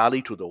Kashmir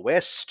Valley to the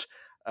west,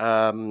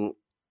 certain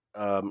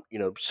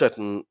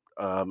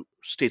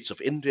states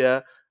of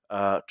India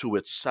to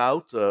its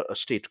south, a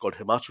state called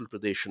Himachal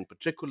Pradesh in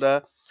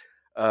particular,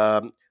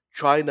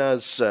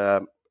 China's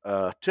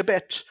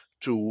Tibet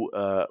to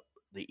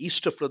the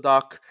east of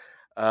Ladakh,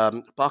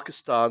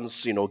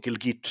 Pakistan's,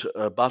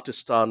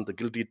 Gilgit-Baltistan, the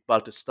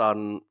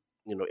Gilgit-Baltistan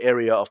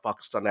area of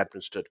Pakistan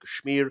administered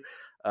Kashmir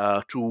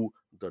to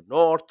the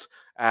north,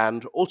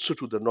 and also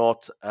to the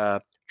north,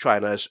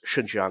 China's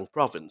Xinjiang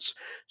province.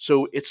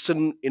 So it's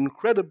an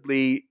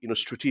incredibly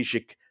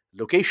strategic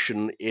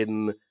location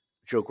in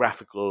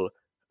geographical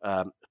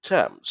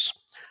terms.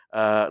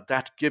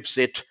 That gives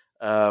it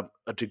a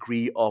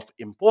degree of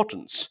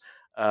importance,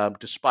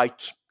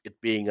 despite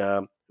it being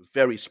a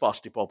very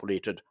sparsely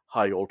populated,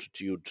 high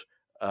altitude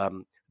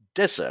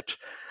desert.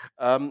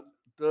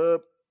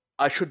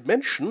 I should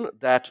mention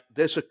that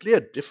there's a clear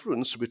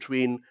difference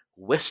between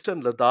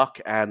Western Ladakh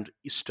and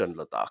Eastern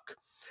Ladakh.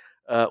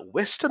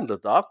 Western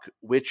Ladakh,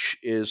 which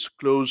is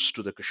close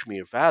to the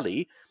Kashmir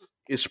Valley,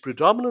 is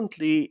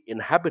predominantly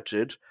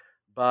inhabited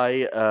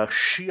by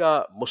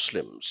Shia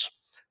Muslims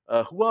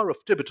who are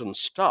of Tibetan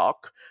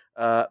stock,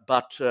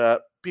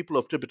 but people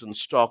of Tibetan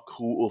stock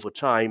who over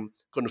time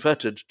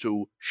converted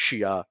to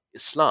Shia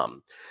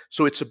Islam.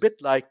 So it's a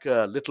bit like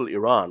Little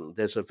Iran.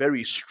 There's a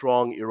very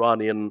strong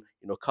Iranian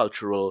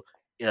cultural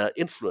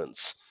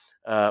influence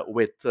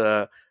with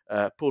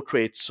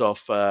portraits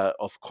of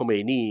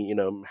Khomeini,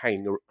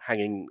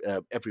 hanging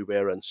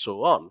everywhere and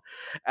so on.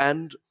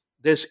 And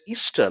there's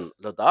Eastern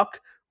Ladakh,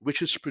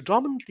 which is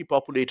predominantly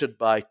populated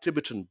by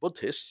Tibetan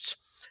Buddhists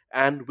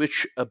and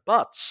which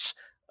abuts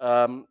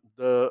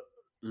the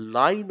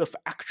line of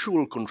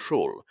actual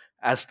control,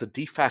 as the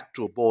de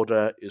facto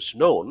border is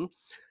known,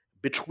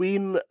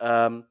 between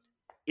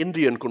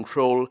Indian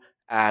control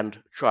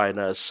and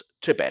China's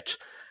Tibet.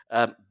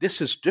 This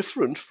is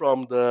different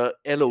from the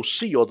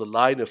LOC, or the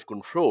line of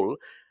control,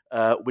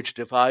 which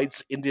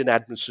divides Indian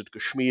administered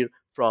Kashmir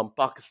from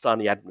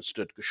Pakistani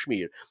administered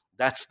Kashmir.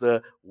 That's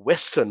the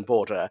western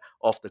border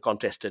of the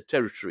contested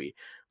territory.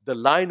 The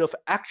line of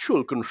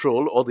actual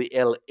control, or the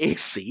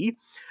LAC,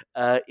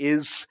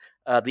 is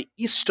the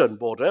eastern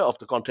border of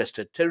the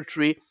contested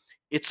territory.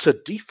 It's a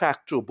de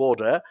facto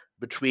border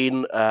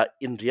between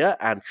India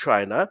and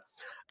China,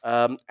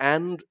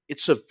 and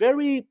it's a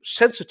very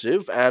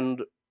sensitive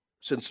and,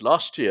 since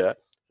last year,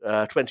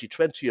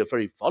 2020, a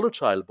very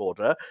volatile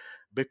border,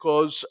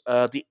 because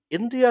the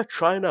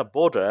India-China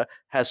border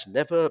has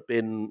never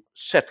been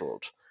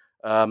settled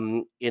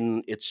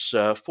in its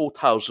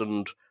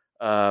 4,000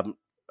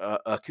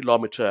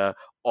 kilometer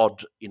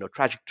odd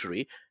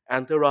trajectory.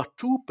 And there are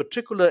two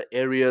particular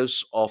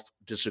areas of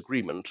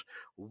disagreement.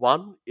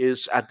 One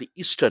is at the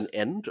eastern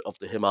end of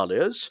the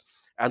Himalayas,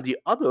 and the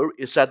other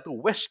is at the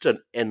western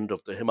end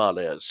of the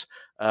Himalayas,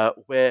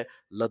 where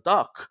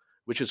Ladakh,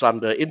 which is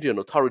under Indian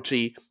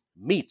authority,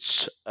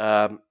 meets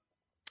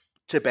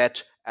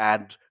Tibet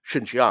and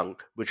Xinjiang,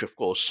 which of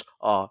course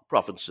are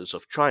provinces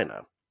of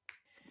China.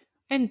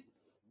 And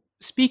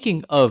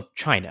speaking of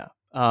China,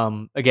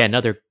 again,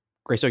 another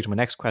great segue to my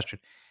next question.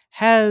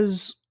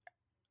 Has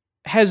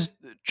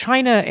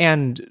China,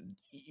 and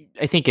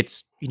I think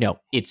it's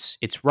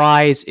its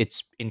rise,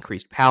 its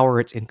increased power,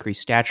 its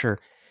increased stature,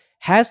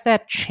 has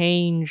that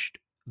changed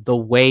the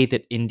way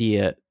that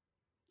India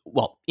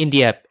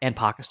and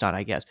Pakistan,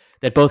 I guess,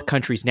 that both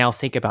countries now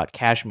think about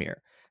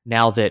Kashmir,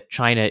 now that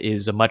China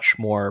is a much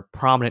more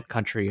prominent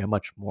country, a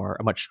much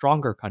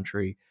stronger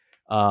country,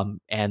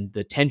 and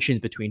the tensions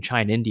between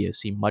China and India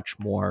seem much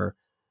more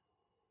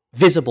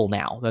visible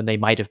now than they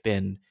might have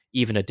been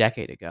even a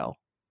decade ago.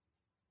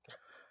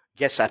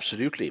 Yes,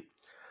 absolutely.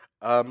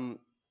 Um,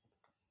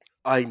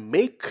 I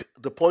make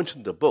the point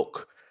in the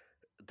book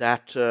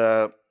that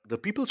the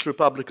People's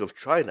Republic of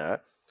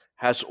China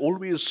has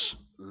always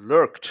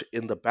lurked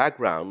in the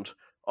background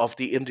of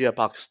the India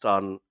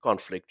Pakistan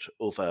conflict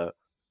over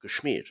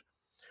Kashmir.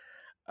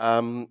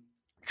 Um,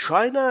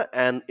 China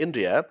and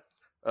India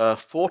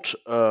fought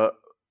a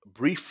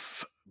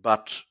brief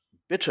but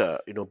bitter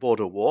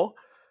border war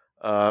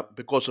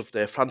because of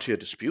their frontier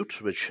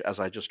dispute, which, as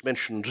I just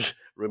mentioned,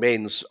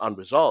 remains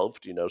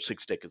unresolved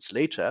 6 decades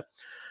later.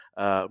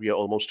 We are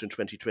almost in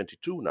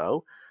 2022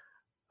 now.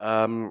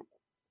 Um,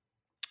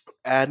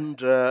 and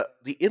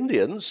the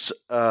Indians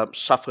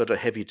suffered a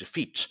heavy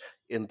defeat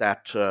in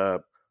that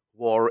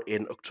war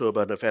in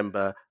October,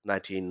 November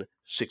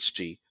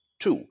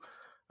 1962.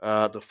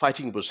 The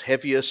fighting was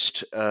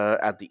heaviest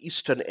at the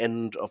eastern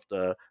end of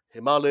the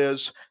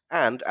Himalayas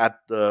and at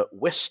the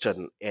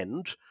western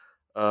end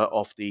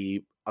of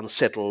the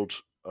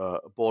unsettled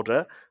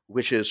border,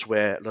 which is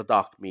where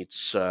Ladakh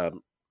meets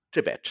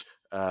Tibet,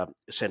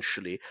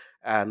 essentially,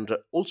 and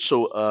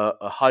also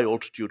a high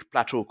altitude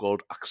plateau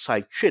called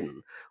Aksai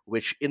Chin,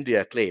 which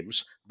India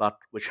claims, but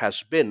which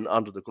has been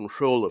under the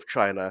control of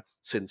China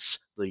since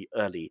the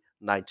early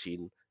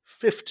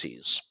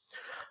 1950s.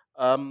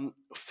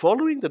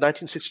 Following the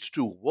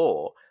 1962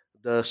 war,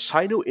 the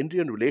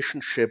Sino-Indian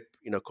relationship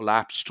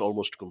collapsed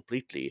almost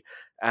completely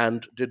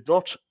and did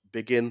not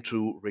begin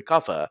to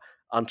recover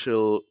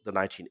until the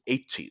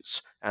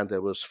 1980s. And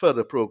there was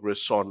further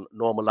progress on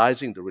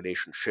normalizing the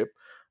relationship,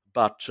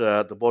 but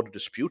the border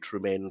dispute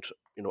remained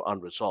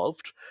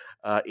unresolved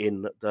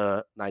in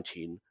the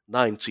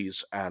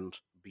 1990s and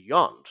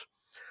beyond.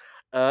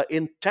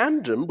 In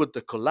tandem with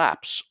the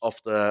collapse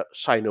of the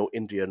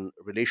Sino-Indian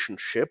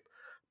relationship,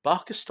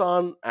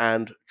 Pakistan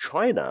and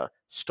China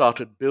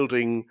started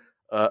building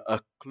a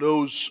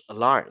close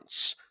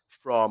alliance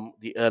from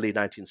the early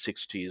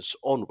 1960s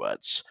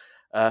onwards,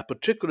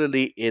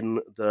 particularly in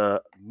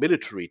the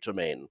military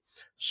domain.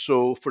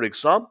 So, for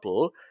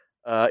example,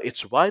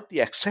 it's widely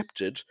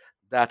accepted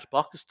that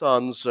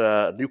Pakistan's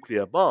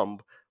nuclear bomb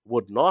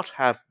would not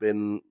have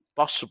been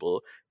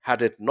possible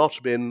had it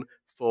not been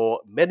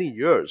for many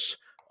years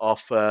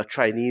of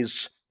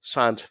Chinese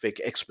scientific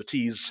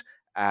expertise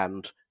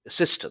and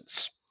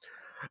assistance.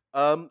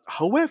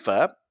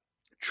 However,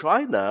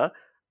 China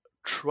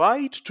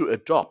tried to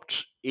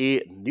adopt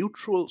a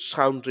neutral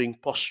sounding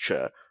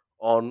posture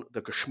on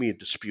the Kashmir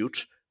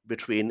dispute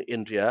between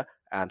India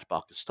and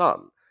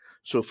Pakistan.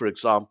 So, for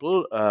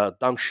example,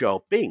 Deng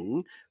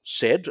Xiaoping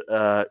said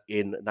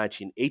in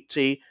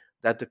 1980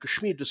 that the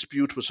Kashmir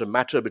dispute was a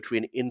matter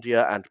between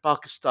India and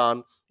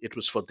Pakistan. It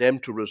was for them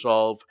to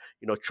resolve.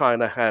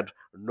 China had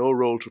no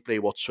role to play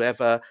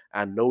whatsoever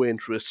and no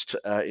interest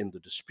in the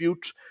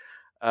dispute.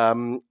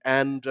 And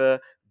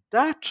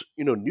that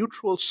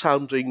neutral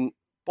sounding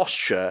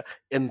posture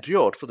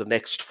endured for the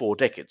next 4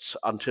 decades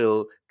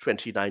until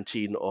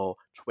 2019 or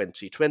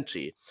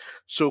 2020.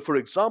 So, for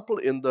example,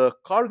 in the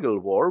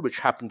Kargil War, which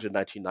happened in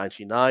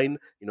 1999,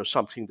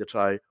 something that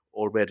I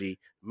already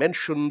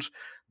mentioned,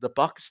 the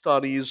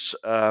Pakistanis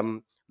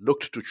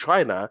looked to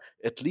China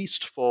at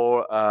least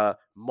for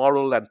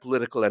moral and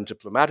political and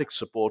diplomatic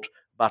support,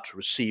 but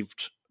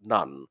received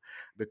none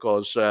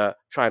because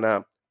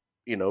China,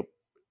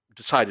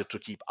 decided to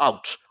keep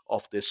out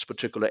of this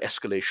particular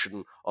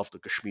escalation of the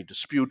Kashmir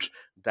dispute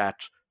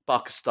that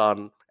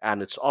Pakistan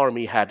and its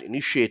army had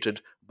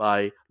initiated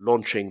by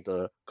launching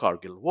the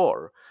Kargil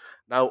War.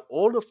 Now,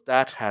 all of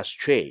that has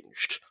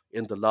changed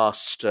in the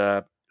last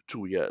 2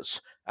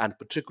 years, and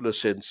particularly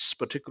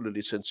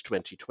since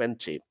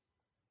 2020.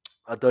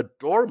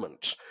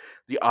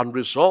 The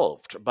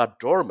unresolved but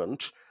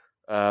dormant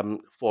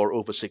for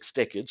over 6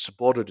 decades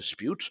border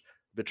dispute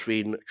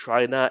between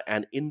China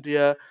and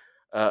India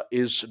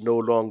is no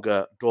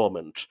longer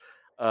dormant.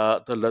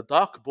 The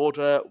Ladakh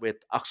border with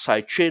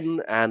Aksai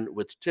Chin and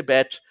with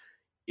Tibet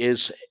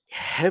is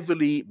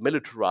heavily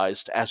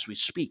militarized as we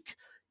speak,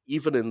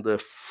 even in the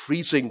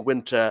freezing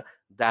winter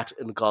that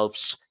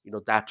engulfs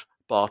that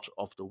part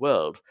of the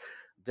world.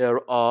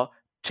 There are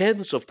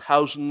tens of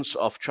thousands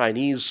of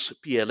Chinese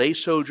PLA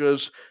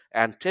soldiers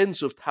and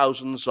tens of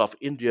thousands of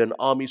Indian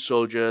army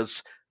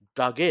soldiers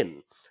dug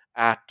in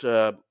at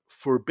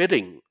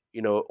forbidding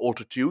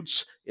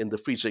altitudes in the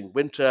freezing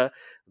winter.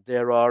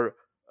 There are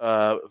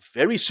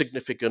very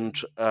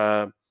significant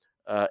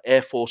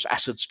Air Force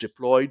assets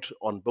deployed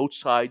on both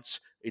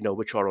sides,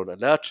 which are on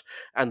alert.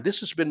 And this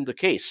has been the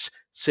case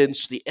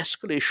since the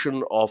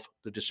escalation of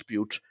the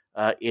dispute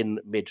in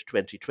mid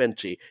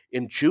 2020.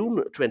 In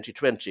June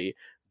 2020,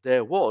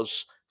 there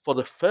was, for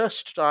the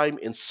first time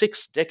in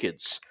 6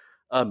 decades,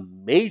 a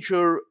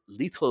major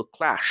lethal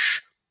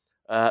clash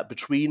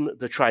between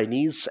the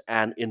Chinese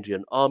and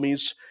Indian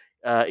armies,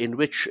 in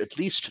which at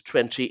least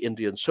 20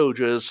 Indian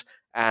soldiers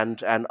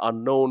and an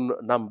unknown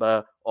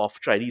number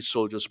of Chinese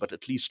soldiers, but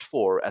at least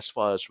 4, as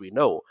far as we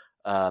know,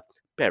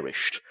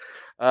 perished.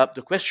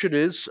 The question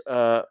is,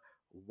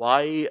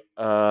 why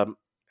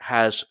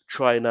has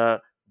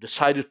China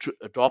decided to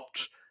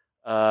adopt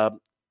a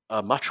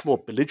much more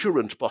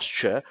belligerent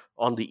posture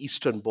on the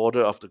eastern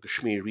border of the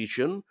Kashmir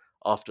region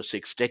after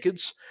 6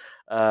 decades?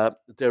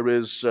 There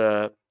is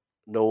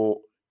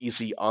no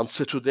easy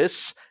answer to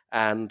this,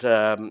 and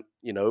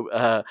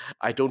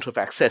I don't have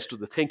access to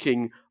the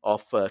thinking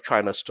of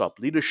China's top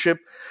leadership.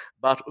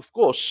 But of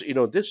course,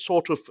 this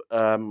sort of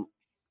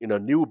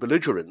new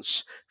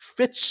belligerence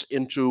fits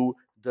into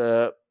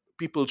the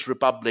People's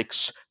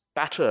Republic's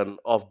pattern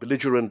of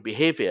belligerent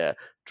behavior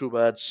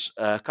towards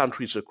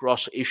countries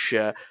across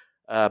Asia,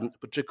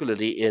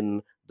 particularly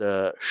in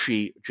the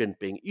Xi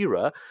Jinping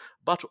era.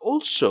 But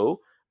also,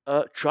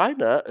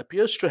 China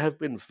appears to have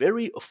been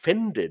very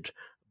offended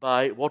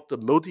by what the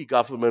Modi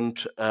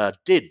government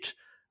did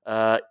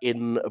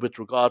with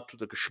regard to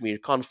the Kashmir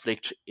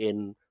conflict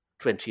in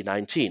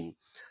 2019,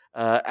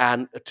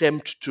 an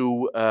attempt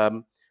to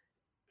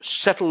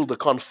settle the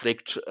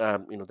conflict.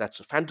 That's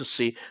a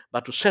fantasy,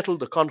 but to settle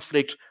the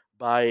conflict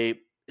by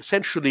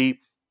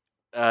essentially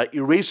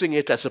erasing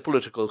it as a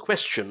political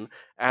question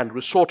and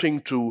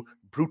resorting to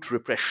brute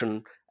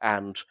repression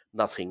and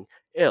nothing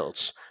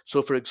else.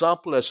 So, for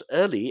example, as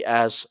early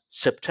as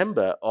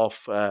September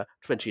of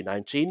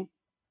 2019,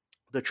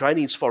 the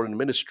Chinese Foreign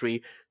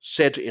Ministry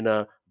said in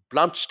a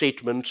blunt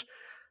statement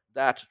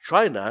that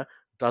China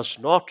does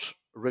not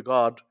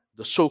regard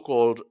the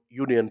so-called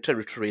Union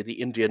Territory,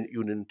 the Indian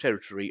Union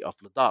Territory of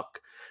Ladakh.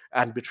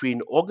 And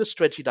between August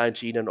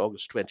 2019 and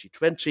August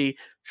 2020,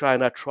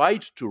 China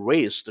tried to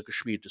raise the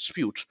Kashmir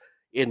dispute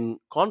in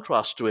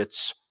contrast to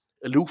its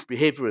aloof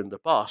behavior in the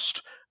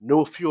past,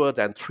 no fewer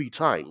than 3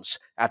 times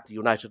at the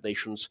United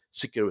Nations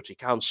Security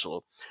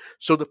Council.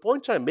 So the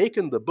point I make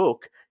in the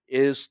book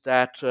is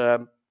that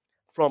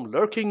from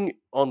lurking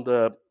on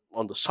the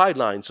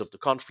sidelines of the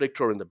conflict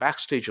or in the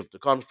backstage of the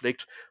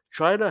conflict,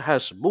 China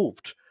has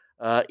moved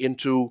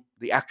into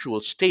the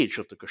actual stage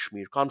of the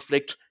Kashmir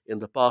conflict in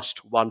the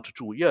past 1 to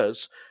 2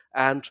 years,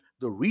 and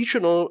the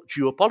regional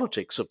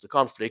geopolitics of the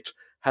conflict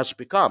has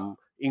become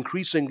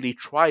increasingly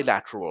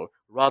trilateral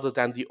rather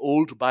than the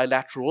old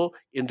bilateral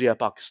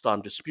India-Pakistan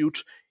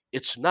dispute.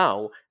 It's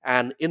now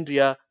an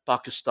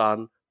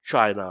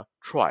India-Pakistan-China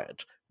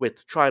triad,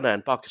 with China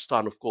and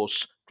Pakistan, of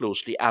course,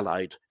 closely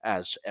allied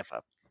as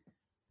ever.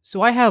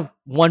 So I have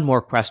one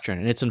more question,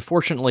 and it's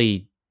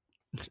unfortunately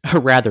a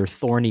rather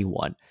thorny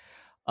one.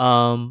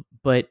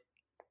 But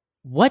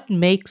what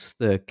makes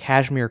the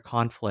Kashmir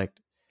conflict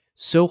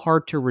so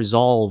hard to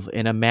resolve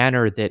in a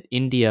manner that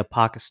India,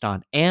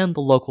 Pakistan, and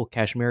the local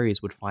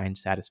Kashmiris would find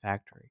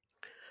satisfactory?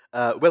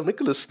 Well,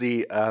 Nicholas,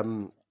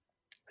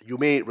 you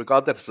may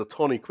regard that as a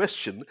thorny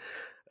question,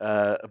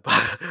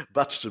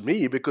 but to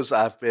me, because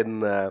I've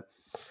been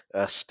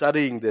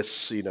studying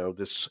this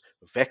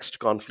vexed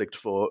conflict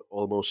for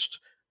almost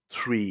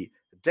 3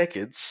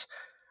 decades,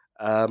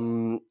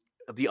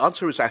 the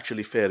answer is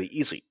actually fairly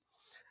easy,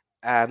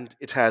 and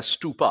it has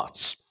 2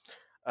 parts.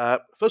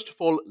 First of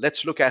all,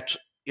 let's look at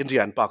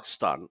India and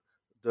Pakistan,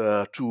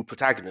 the 2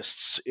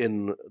 protagonists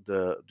in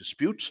the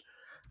dispute,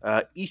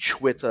 each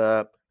with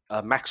a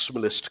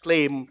maximalist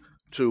claim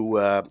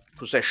to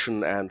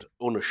possession and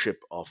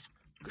ownership of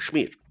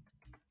Kashmir.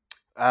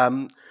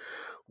 The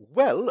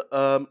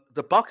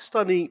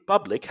Pakistani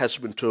public has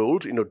been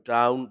told,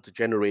 down the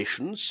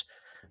generations,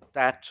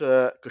 that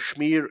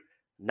Kashmir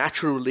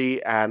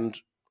naturally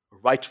and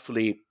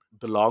rightfully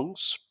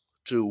belongs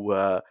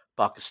to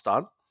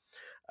Pakistan.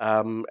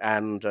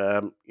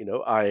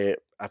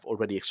 I've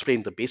already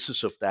explained the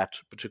basis of that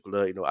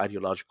particular,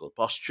 ideological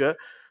posture,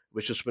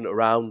 which has been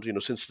around,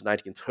 since the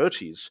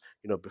 1930s,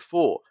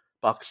 before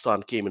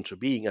Pakistan came into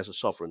being as a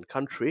sovereign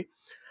country.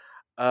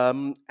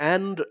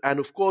 And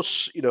of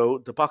course,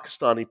 the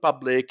Pakistani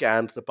public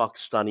and the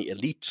Pakistani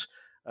elite,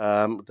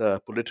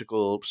 the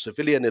political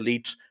civilian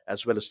elite,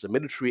 as well as the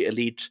military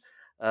elite,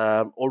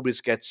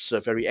 always gets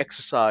very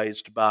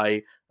exercised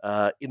by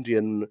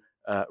Indian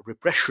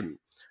repression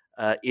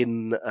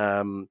in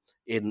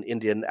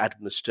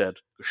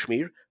Indian-administered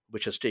Kashmir,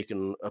 which has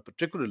taken a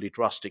particularly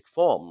drastic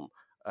form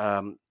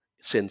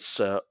since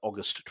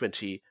August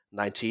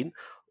 2019.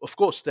 Of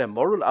course, their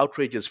moral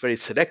outrage is very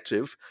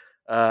selective.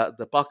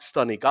 The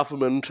Pakistani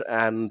government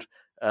and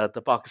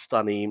the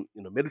Pakistani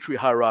military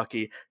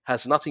hierarchy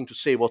has nothing to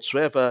say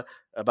whatsoever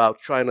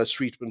about China's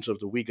treatment of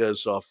the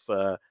Uyghurs of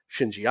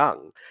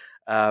Xinjiang,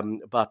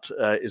 but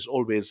is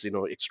always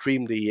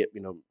extremely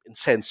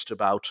incensed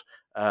about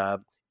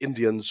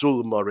Indian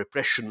zulm or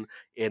repression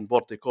in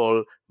what they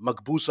call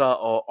Maqbuza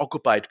or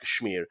occupied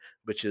Kashmir,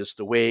 which is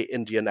the way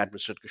Indian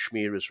administered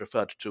Kashmir is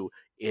referred to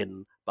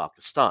in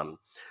Pakistan.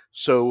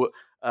 So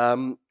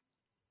most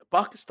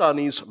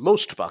Pakistanis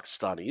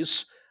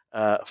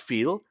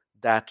feel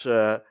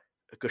that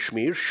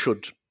Kashmir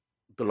should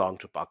belong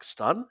to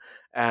Pakistan,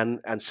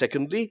 and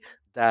secondly,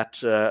 that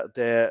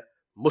their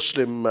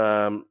Muslim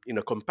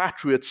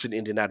compatriots in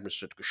Indian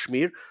administered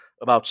Kashmir.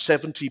 About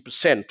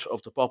 70%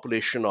 of the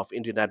population of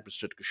Indian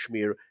administered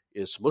Kashmir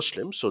is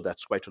Muslim, so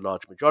that's quite a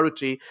large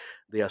majority.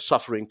 They are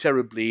suffering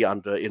terribly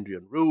under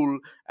Indian rule,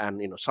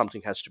 and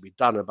something has to be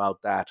done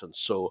about that, and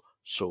so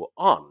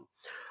on.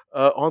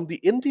 On the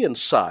Indian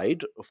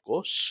side, of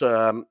course,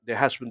 there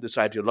has been this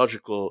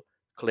ideological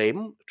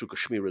claim to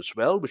Kashmir as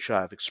well, which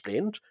I have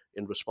explained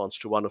in response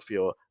to one of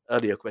your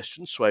earlier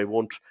questions, so I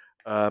won't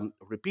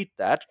repeat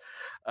that.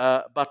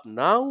 But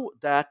now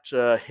that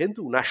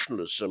Hindu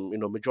nationalism,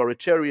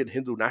 majoritarian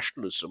Hindu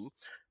nationalism,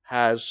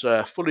 has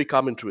fully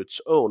come into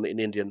its own in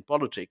Indian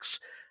politics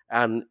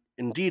and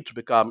indeed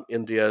become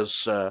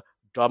India's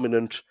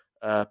dominant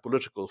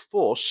political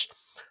force,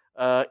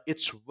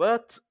 it's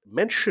worth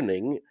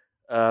mentioning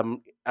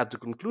at the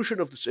conclusion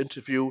of this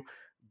interview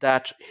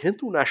that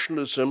Hindu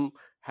nationalism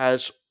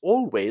has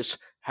always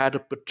had a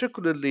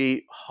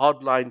particularly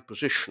hardline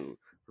position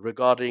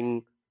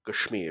regarding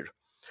Kashmir.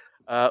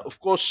 Of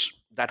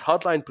course, that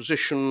hardline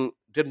position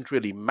didn't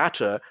really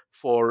matter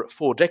for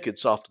 4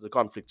 decades after the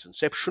conflict's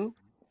inception,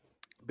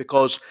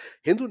 because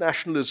Hindu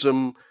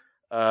nationalism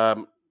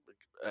um,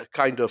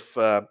 kind of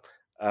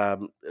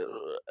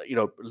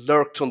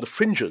lurked on the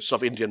fringes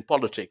of Indian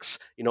politics,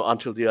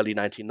 until the early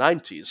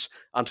 1990s.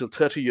 Until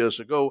 30 years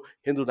ago,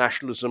 Hindu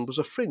nationalism was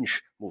a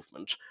fringe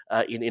movement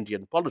in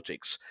Indian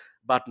politics.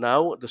 But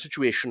now the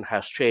situation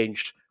has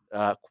changed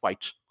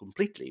quite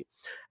completely.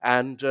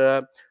 And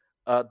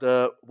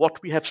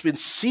what we have been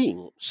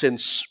seeing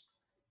since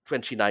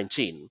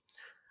 2019,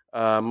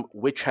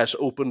 which has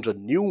opened a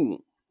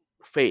new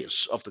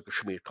phase of the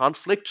Kashmir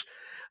conflict,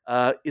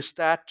 is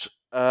that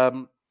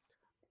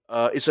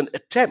is an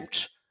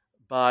attempt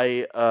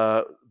by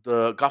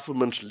the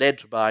government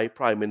led by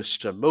Prime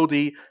Minister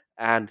Modi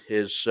and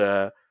his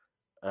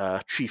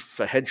chief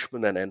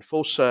henchman and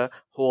enforcer,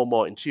 Home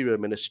or Interior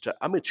Minister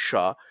Amit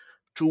Shah,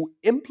 to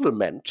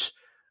implement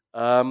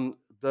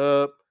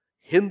the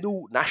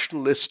Hindu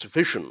nationalist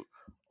vision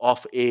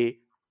of a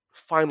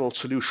final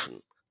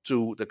solution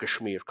to the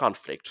Kashmir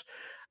conflict.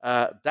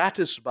 That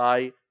is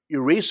by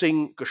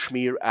erasing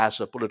Kashmir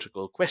as a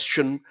political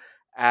question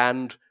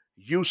and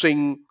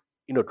using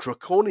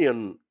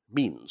draconian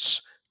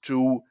means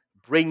to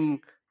bring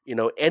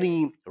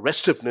any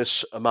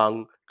restiveness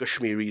among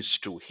Kashmiris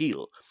to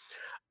heel.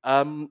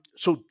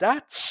 So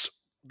that's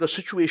the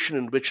situation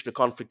in which the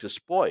conflict is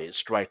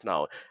poised right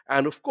now.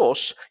 And of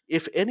course,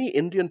 if any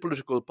Indian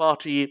political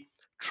party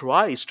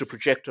tries to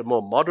project a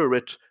more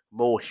moderate,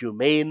 more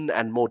humane,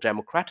 and more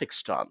democratic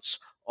stance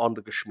on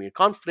the Kashmir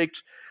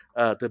conflict,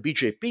 the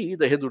BJP,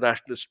 the Hindu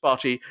Nationalist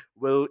Party,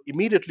 will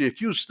immediately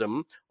accuse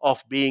them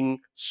of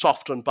being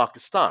soft on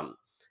Pakistan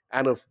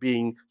and of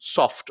being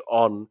soft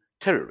on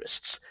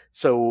terrorists.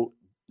 So,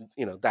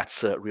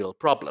 that's a real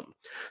problem.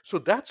 So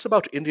that's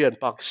about India and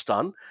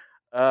Pakistan.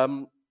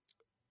 Um,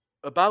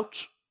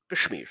 about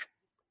Kashmir,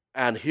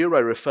 and here I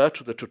refer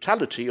to the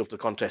totality of the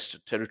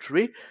contested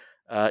territory,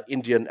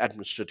 Indian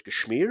administered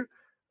Kashmir,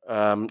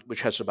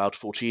 which has about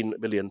 14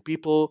 million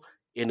people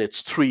in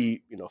its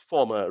three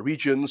former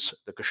regions: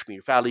 the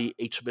Kashmir Valley,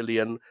 8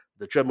 million;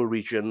 the Jammu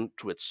region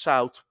to its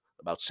south,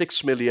 about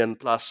 6 million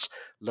plus;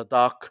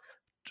 Ladakh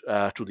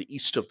to the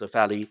east of the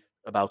valley,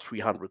 about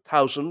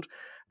 300,000;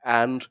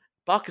 and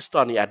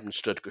Pakistani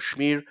administered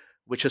Kashmir,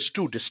 which has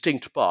two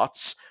distinct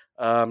parts.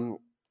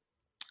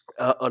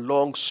 A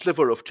long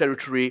sliver of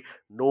territory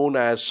known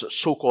as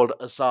so-called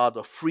Azad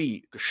or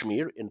Free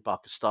Kashmir in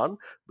Pakistan,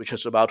 which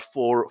has about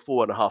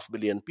 4.5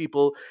 million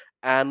people,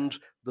 and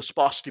the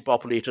sparsely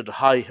populated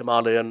high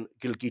Himalayan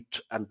Gilgit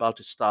and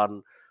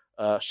Baltistan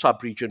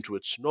sub-region to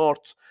its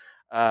north,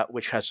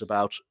 which has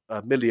about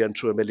 1 million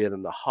to 1.5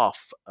 million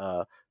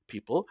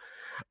people.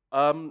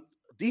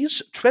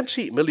 These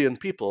 20 million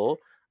people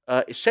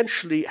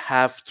essentially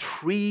have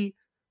three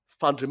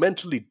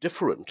fundamentally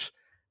different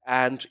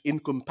and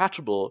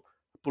incompatible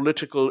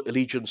political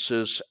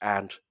allegiances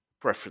and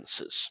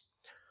preferences.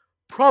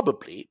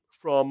 Probably,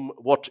 from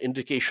what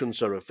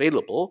indications are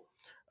available,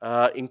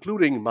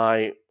 including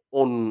my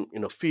own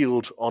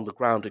field on the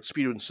ground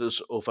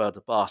experiences over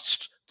the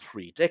past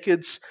 3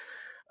 decades,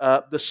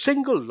 the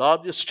single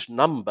largest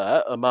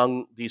number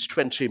among these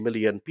 20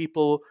 million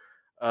people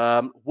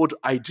would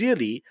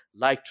ideally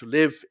like to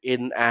live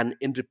in an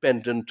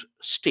independent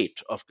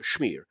state of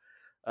Kashmir,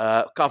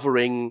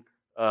 covering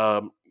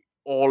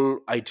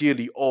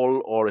ideally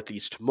all, or at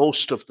least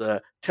most of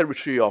the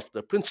territory of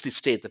the princely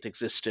state that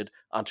existed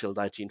until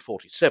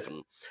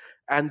 1947.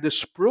 And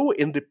this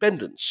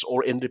pro-independence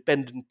or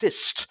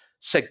independentist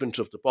segment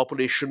of the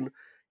population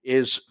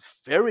is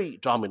very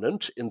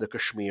dominant in the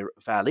Kashmir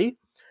Valley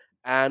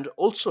and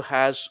also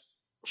has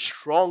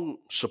strong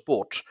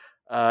support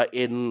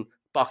in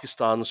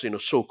Pakistan's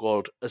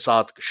so-called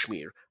Azad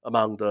Kashmir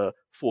among the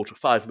 4 to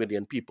 5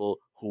 million people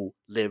who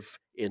live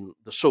in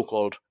the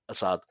so-called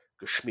Azad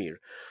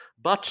Kashmir.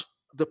 But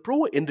the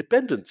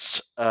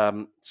pro-independence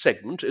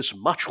segment is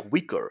much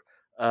weaker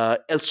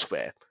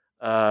elsewhere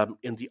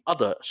in the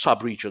other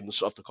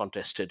sub-regions of the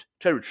contested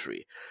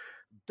territory.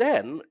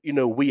 Then,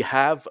 we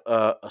have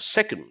a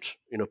second,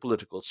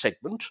 political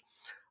segment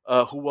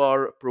who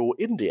are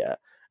pro-India,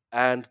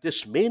 and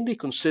this mainly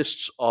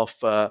consists of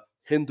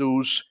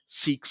Hindus,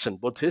 Sikhs, and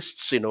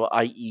Buddhists,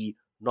 i.e.,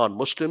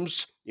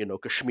 non-Muslims.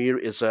 Kashmir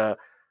is a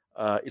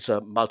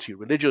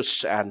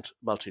multi-religious and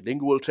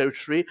multilingual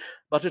territory,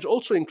 but it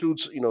also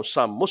includes,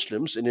 some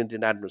Muslims in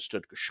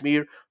Indian-administered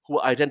Kashmir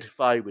who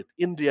identify with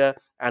India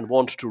and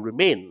want to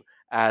remain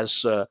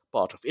as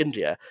part of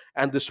India.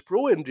 And this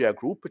pro-India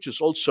group, which is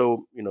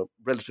also,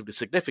 relatively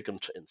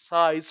significant in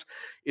size,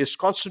 is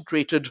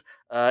concentrated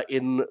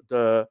in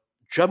the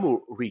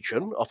Jammu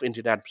region of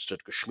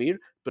Indian-administered Kashmir,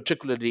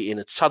 particularly in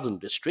its southern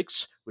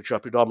districts, which are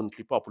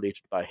predominantly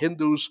populated by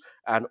Hindus,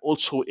 and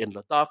also in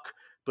Ladakh,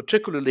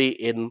 particularly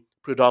in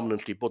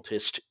predominantly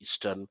Buddhist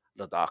eastern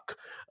Ladakh,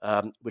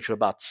 which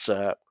abuts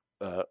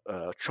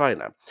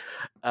China.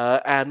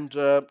 And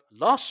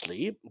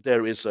lastly,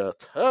 there is a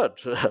third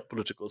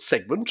political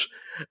segment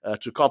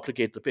to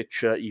complicate the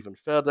picture even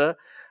further.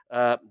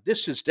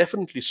 This is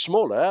definitely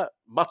smaller,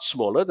 much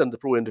smaller than the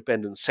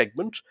pro-independence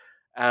segment,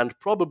 and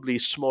probably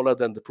smaller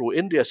than the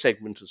pro-India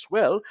segment as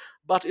well,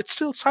 but it's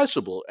still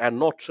sizable and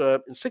not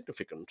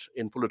insignificant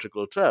in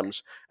political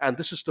terms. And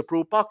this is the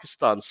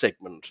pro-Pakistan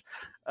segment,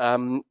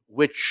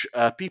 which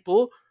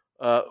people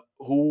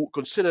who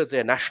consider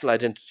their national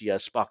identity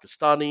as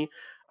Pakistani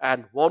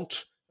and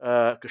want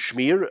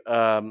Kashmir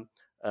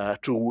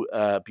to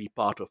be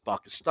part of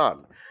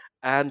Pakistan.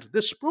 And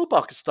this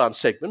pro-Pakistan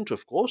segment,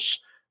 of course,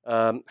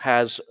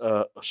 has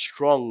a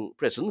strong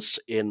presence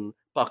in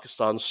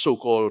Pakistan's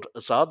so-called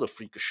Azad, or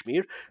Free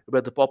Kashmir,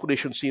 where the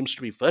population seems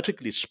to be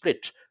vertically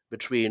split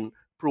between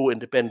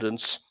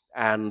pro-independence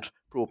and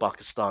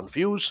pro-Pakistan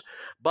views.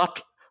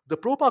 But the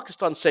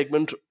pro-Pakistan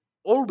segment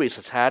always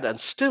has had and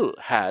still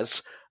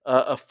has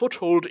a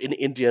foothold in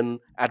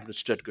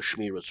Indian-administered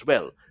Kashmir as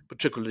well,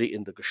 particularly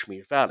in the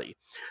Kashmir Valley.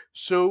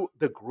 So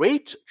the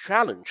great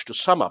challenge, to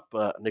sum up,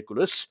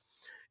 Nicholas,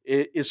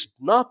 is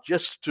not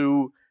just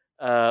to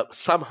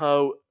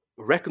somehow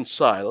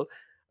reconcile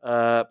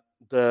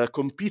the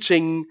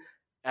competing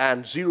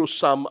and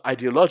zero-sum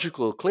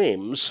ideological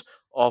claims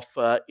of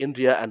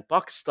India and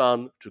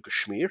Pakistan to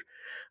Kashmir,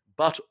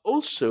 but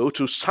also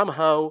to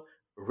somehow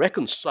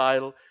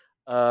reconcile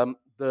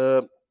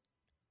the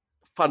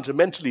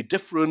fundamentally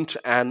different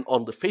and,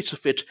 on the face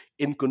of it,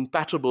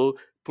 incompatible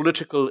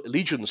political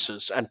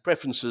allegiances and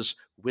preferences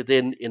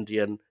within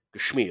Indian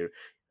Kashmir.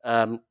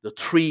 The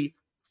three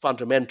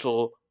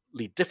fundamentally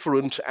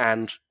different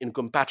and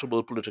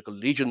incompatible political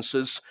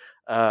allegiances,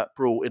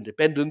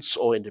 pro-independence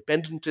or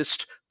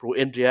independentist,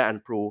 pro-India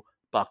and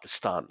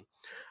pro-Pakistan.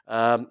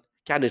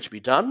 Can it be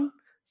done?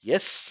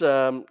 Yes,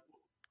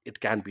 it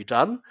can be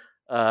done.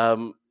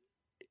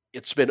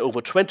 It's been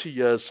over 20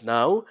 years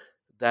now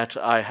that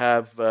I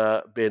have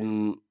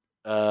been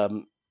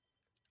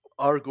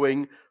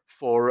arguing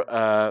for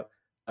a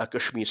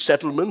Kashmir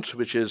settlement,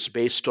 which is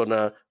based on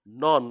a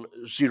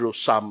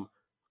non-zero-sum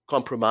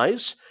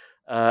compromise,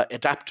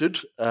 adapted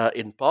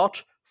in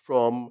part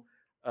from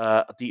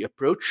the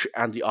approach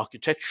and the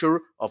architecture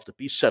of the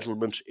peace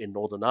settlement in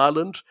Northern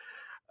Ireland.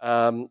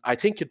 I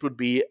think it would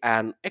be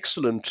an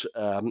excellent,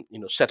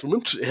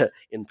 settlement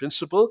in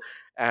principle,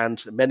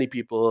 and many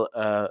people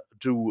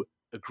do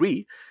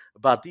agree.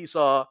 But these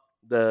are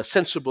the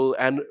sensible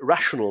and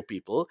rational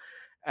people.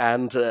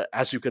 And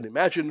as you can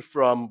imagine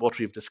from what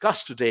we've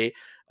discussed today,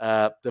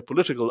 the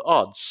political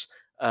odds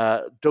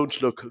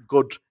don't look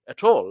good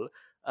at all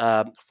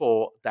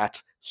for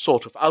that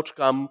sort of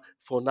outcome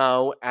for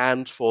now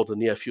and for the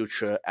near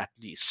future at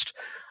least.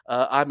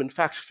 I'm in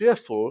fact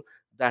fearful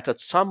that at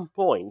some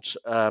point,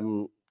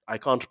 I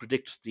can't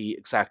predict the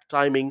exact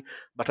timing,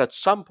 but at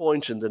some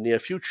point in the near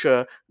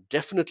future,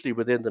 definitely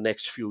within the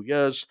next few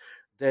years,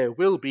 there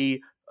will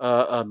be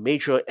a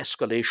major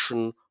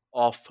escalation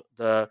of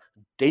the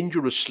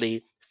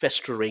dangerously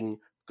festering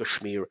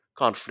Kashmir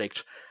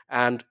conflict.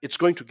 And it's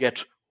going to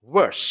get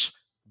worse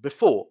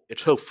before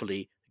it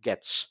hopefully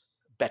gets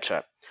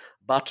better.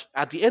 But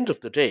at the end of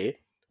the day,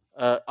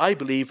 I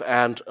believe,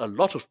 and a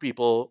lot of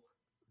people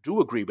do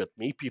agree with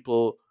me,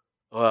 people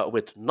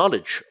with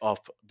knowledge of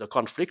the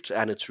conflict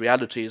and its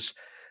realities,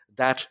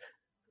 that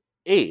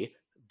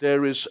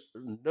there is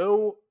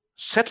no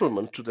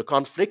settlement to the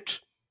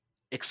conflict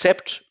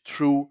except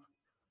through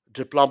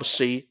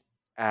diplomacy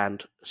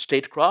and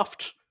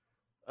statecraft.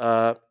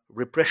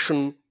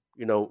 Repression,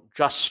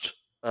 just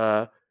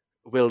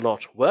will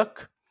not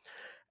work,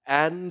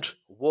 and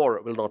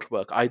war will not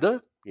work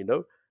either.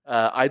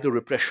 Either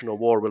repression or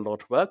war will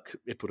not work.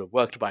 It would have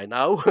worked by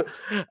now,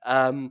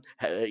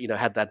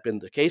 had that been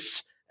the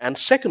case. And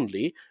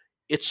secondly,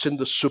 it's in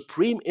the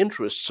supreme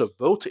interests of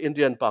both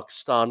India and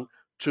Pakistan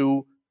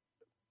to,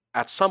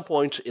 at some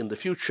point in the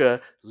future,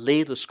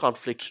 lay this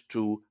conflict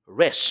to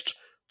rest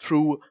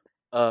through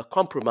a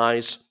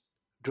compromise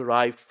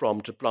derived from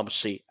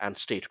diplomacy and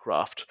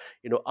statecraft.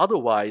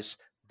 Otherwise,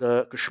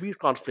 the Kashmir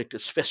conflict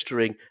is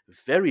festering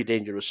very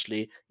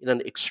dangerously in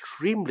an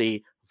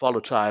extremely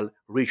volatile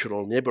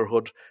regional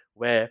neighborhood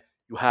where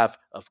you have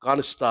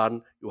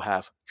Afghanistan, you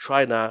have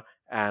China,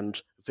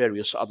 and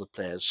various other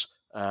players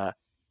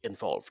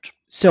involved.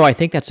 So I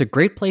think that's a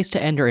great place to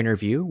end our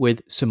interview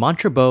with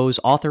Sumantra Bose,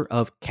 author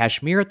of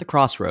Kashmir at the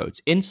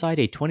Crossroads, Inside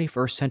a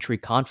 21st Century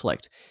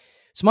Conflict.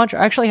 Sumantra,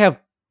 I actually have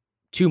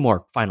two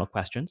more final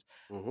questions.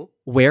 Mm-hmm.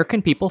 Where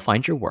can people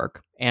find your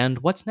work, and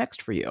what's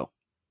next for you?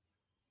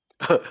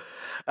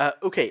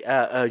 Okay,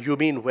 you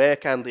mean where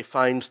can they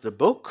find the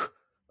book,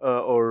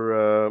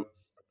 or?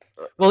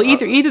 Well,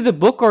 either the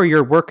book or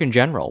your work in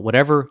general,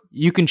 whatever.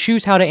 You can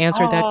choose how to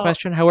answer that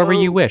question however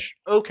you wish.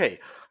 Okay,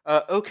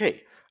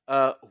 okay.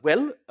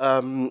 Well,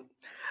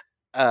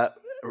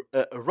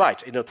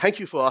 right. Thank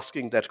you for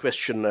asking that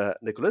question,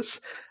 Nicholas.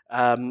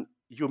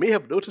 You may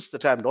have noticed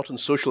that I'm not on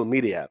social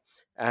media,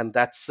 and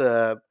that's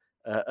a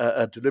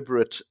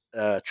deliberate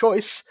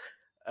choice.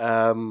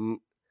 I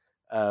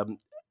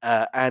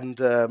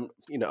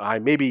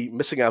may be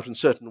missing out in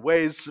certain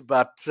ways,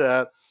 but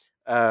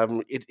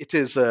it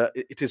is a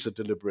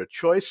deliberate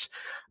choice.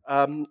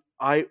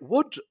 I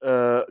would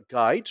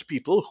guide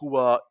people who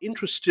are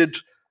interested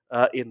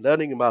in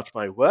learning about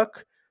my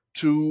work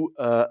to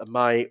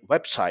my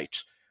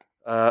website,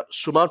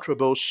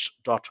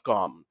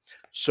 sumantrabose.com.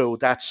 So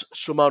that's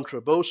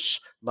Sumantra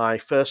Bose, my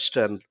first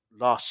and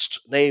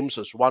last names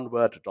as one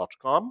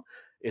word.com.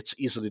 It's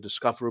easily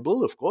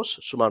discoverable, of course,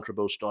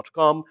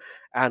 sumantrabose.com,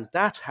 and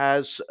that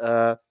has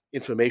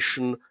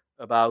information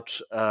about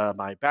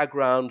my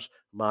background,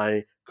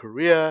 my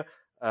career,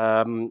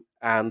 and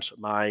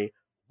my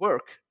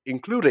work,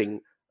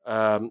 including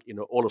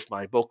all of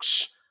my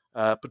books,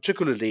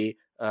 particularly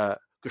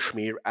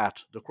Kashmir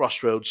at the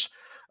Crossroads,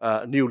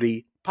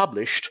 newly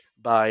published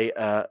by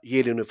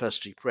Yale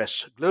University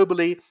Press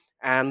globally,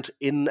 and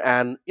in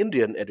an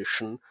Indian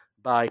edition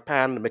by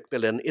Pan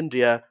Macmillan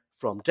India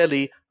from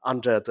Delhi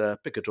under the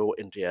Picador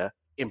India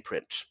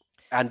imprint.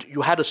 And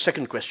you had a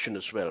second question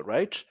as well,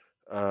 right?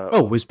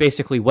 It was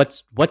basically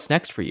what's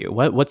next for you?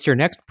 What's your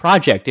next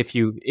project, if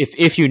you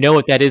know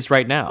what that is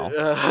right now?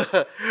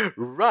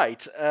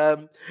 Right.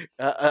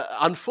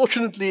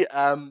 Unfortunately,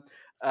 I'm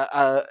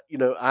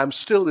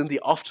still in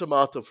the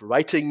aftermath of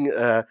writing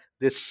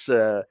this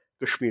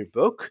Kashmir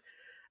book,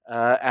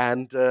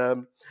 and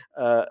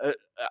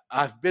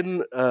I've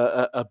been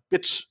a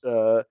bit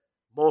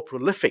more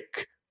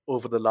prolific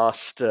over the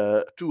last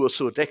 2 or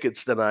so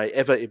decades than I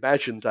ever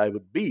imagined I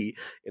would be,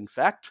 in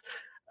fact.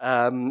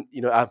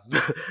 I've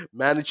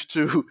managed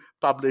to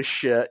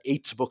publish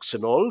 8 books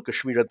in all.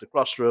 Kashmir at the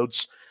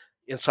Crossroads,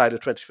 Inside a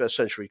 21st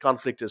Century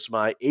Conflict is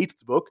my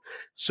 8th book.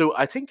 So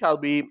I think I'll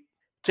be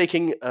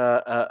taking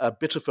a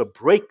bit of a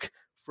break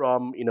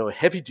from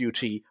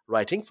heavy-duty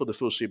writing for the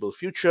foreseeable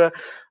future.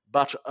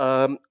 But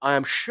I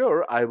am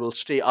sure I will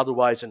stay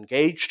otherwise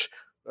engaged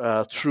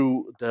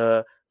through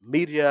the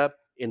media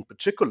in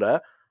particular,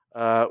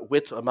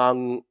 with,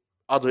 among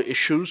other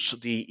issues,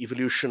 the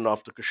evolution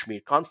of the Kashmir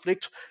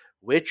conflict,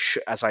 which,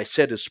 as I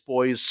said, is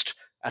poised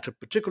at a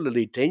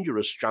particularly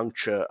dangerous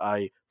juncture,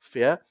 I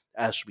fear,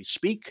 as we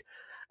speak.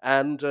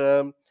 And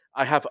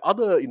I have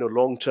other,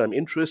 long-term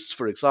interests.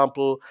 For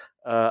example,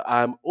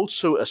 I'm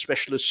also a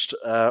specialist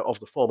of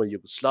the former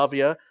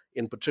Yugoslavia,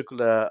 in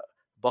particular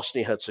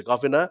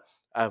Bosnia-Herzegovina.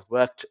 I've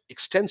worked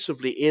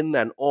extensively in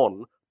and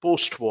on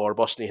post-war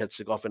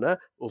Bosnia-Herzegovina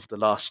over the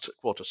last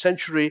quarter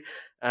century,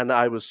 and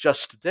I was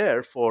just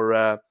there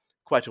for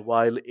quite a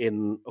while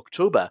in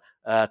October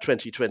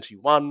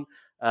 2021,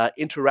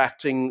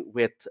 interacting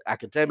with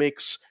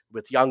academics,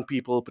 with young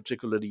people,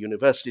 particularly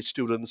university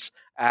students,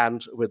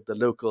 and with the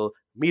local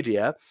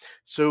media.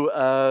 So,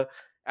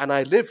 and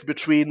I live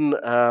between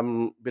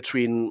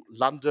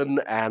London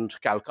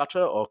and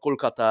Calcutta, or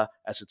Kolkata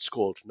as it's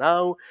called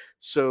now.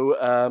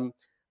 So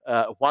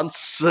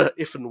once,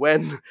 if and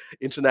when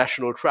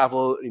international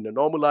travel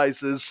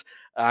normalizes,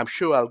 I'm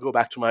sure I'll go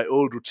back to my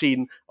old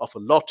routine of a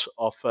lot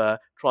of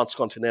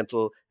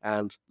transcontinental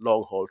and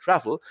long-haul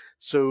travel.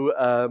 So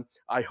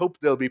I hope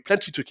there'll be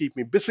plenty to keep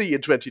me busy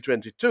in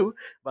 2022,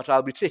 but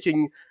I'll be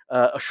taking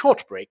a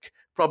short break,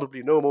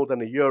 probably no more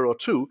than a year or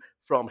two,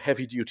 from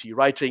heavy-duty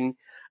writing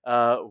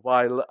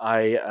while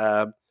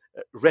I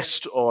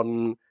rest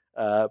on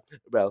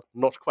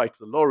not quite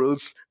the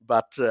laurels,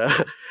 but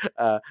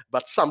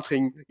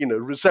something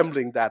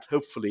resembling that,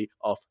 hopefully,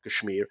 of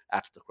Kashmir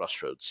at the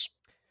Crossroads.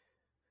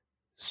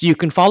 So you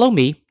can follow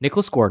me,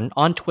 Nicholas Gordon,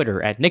 on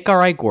Twitter at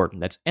NickRIGordon.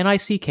 That's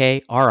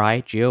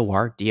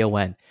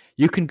NickRIGordon.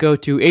 You can go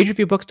to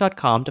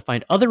AsianReviewBooks.com to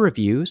find other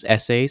reviews,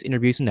 essays,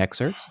 interviews, and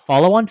excerpts.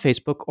 Follow on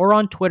Facebook or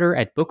on Twitter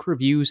at Book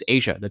Reviews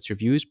Asia. That's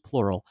reviews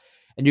plural.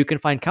 And you can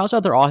find countless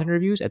other author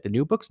interviews at the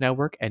New Books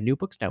Network at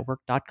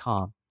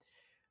newbooksnetwork.com.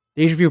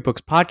 The Asian Review of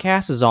Books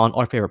podcast is on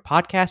our favorite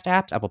podcast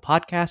apps, Apple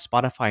Podcasts,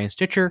 Spotify, and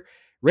Stitcher.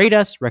 Rate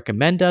us,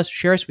 recommend us,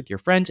 share us with your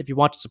friends if you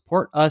want to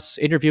support us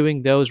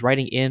interviewing those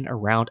writing in,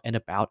 around, and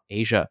about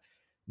Asia.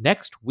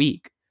 Next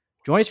week,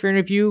 join us for an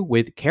interview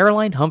with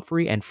Caroline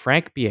Humphrey and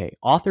Frank Biet,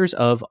 authors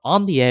of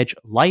On the Edge,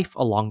 Life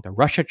Along the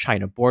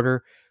Russia-China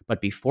Border.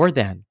 But before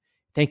then,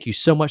 thank you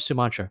so much,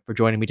 Sumantra, for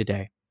joining me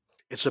today.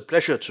 It's a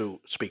pleasure to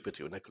speak with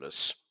you,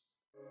 Nicholas.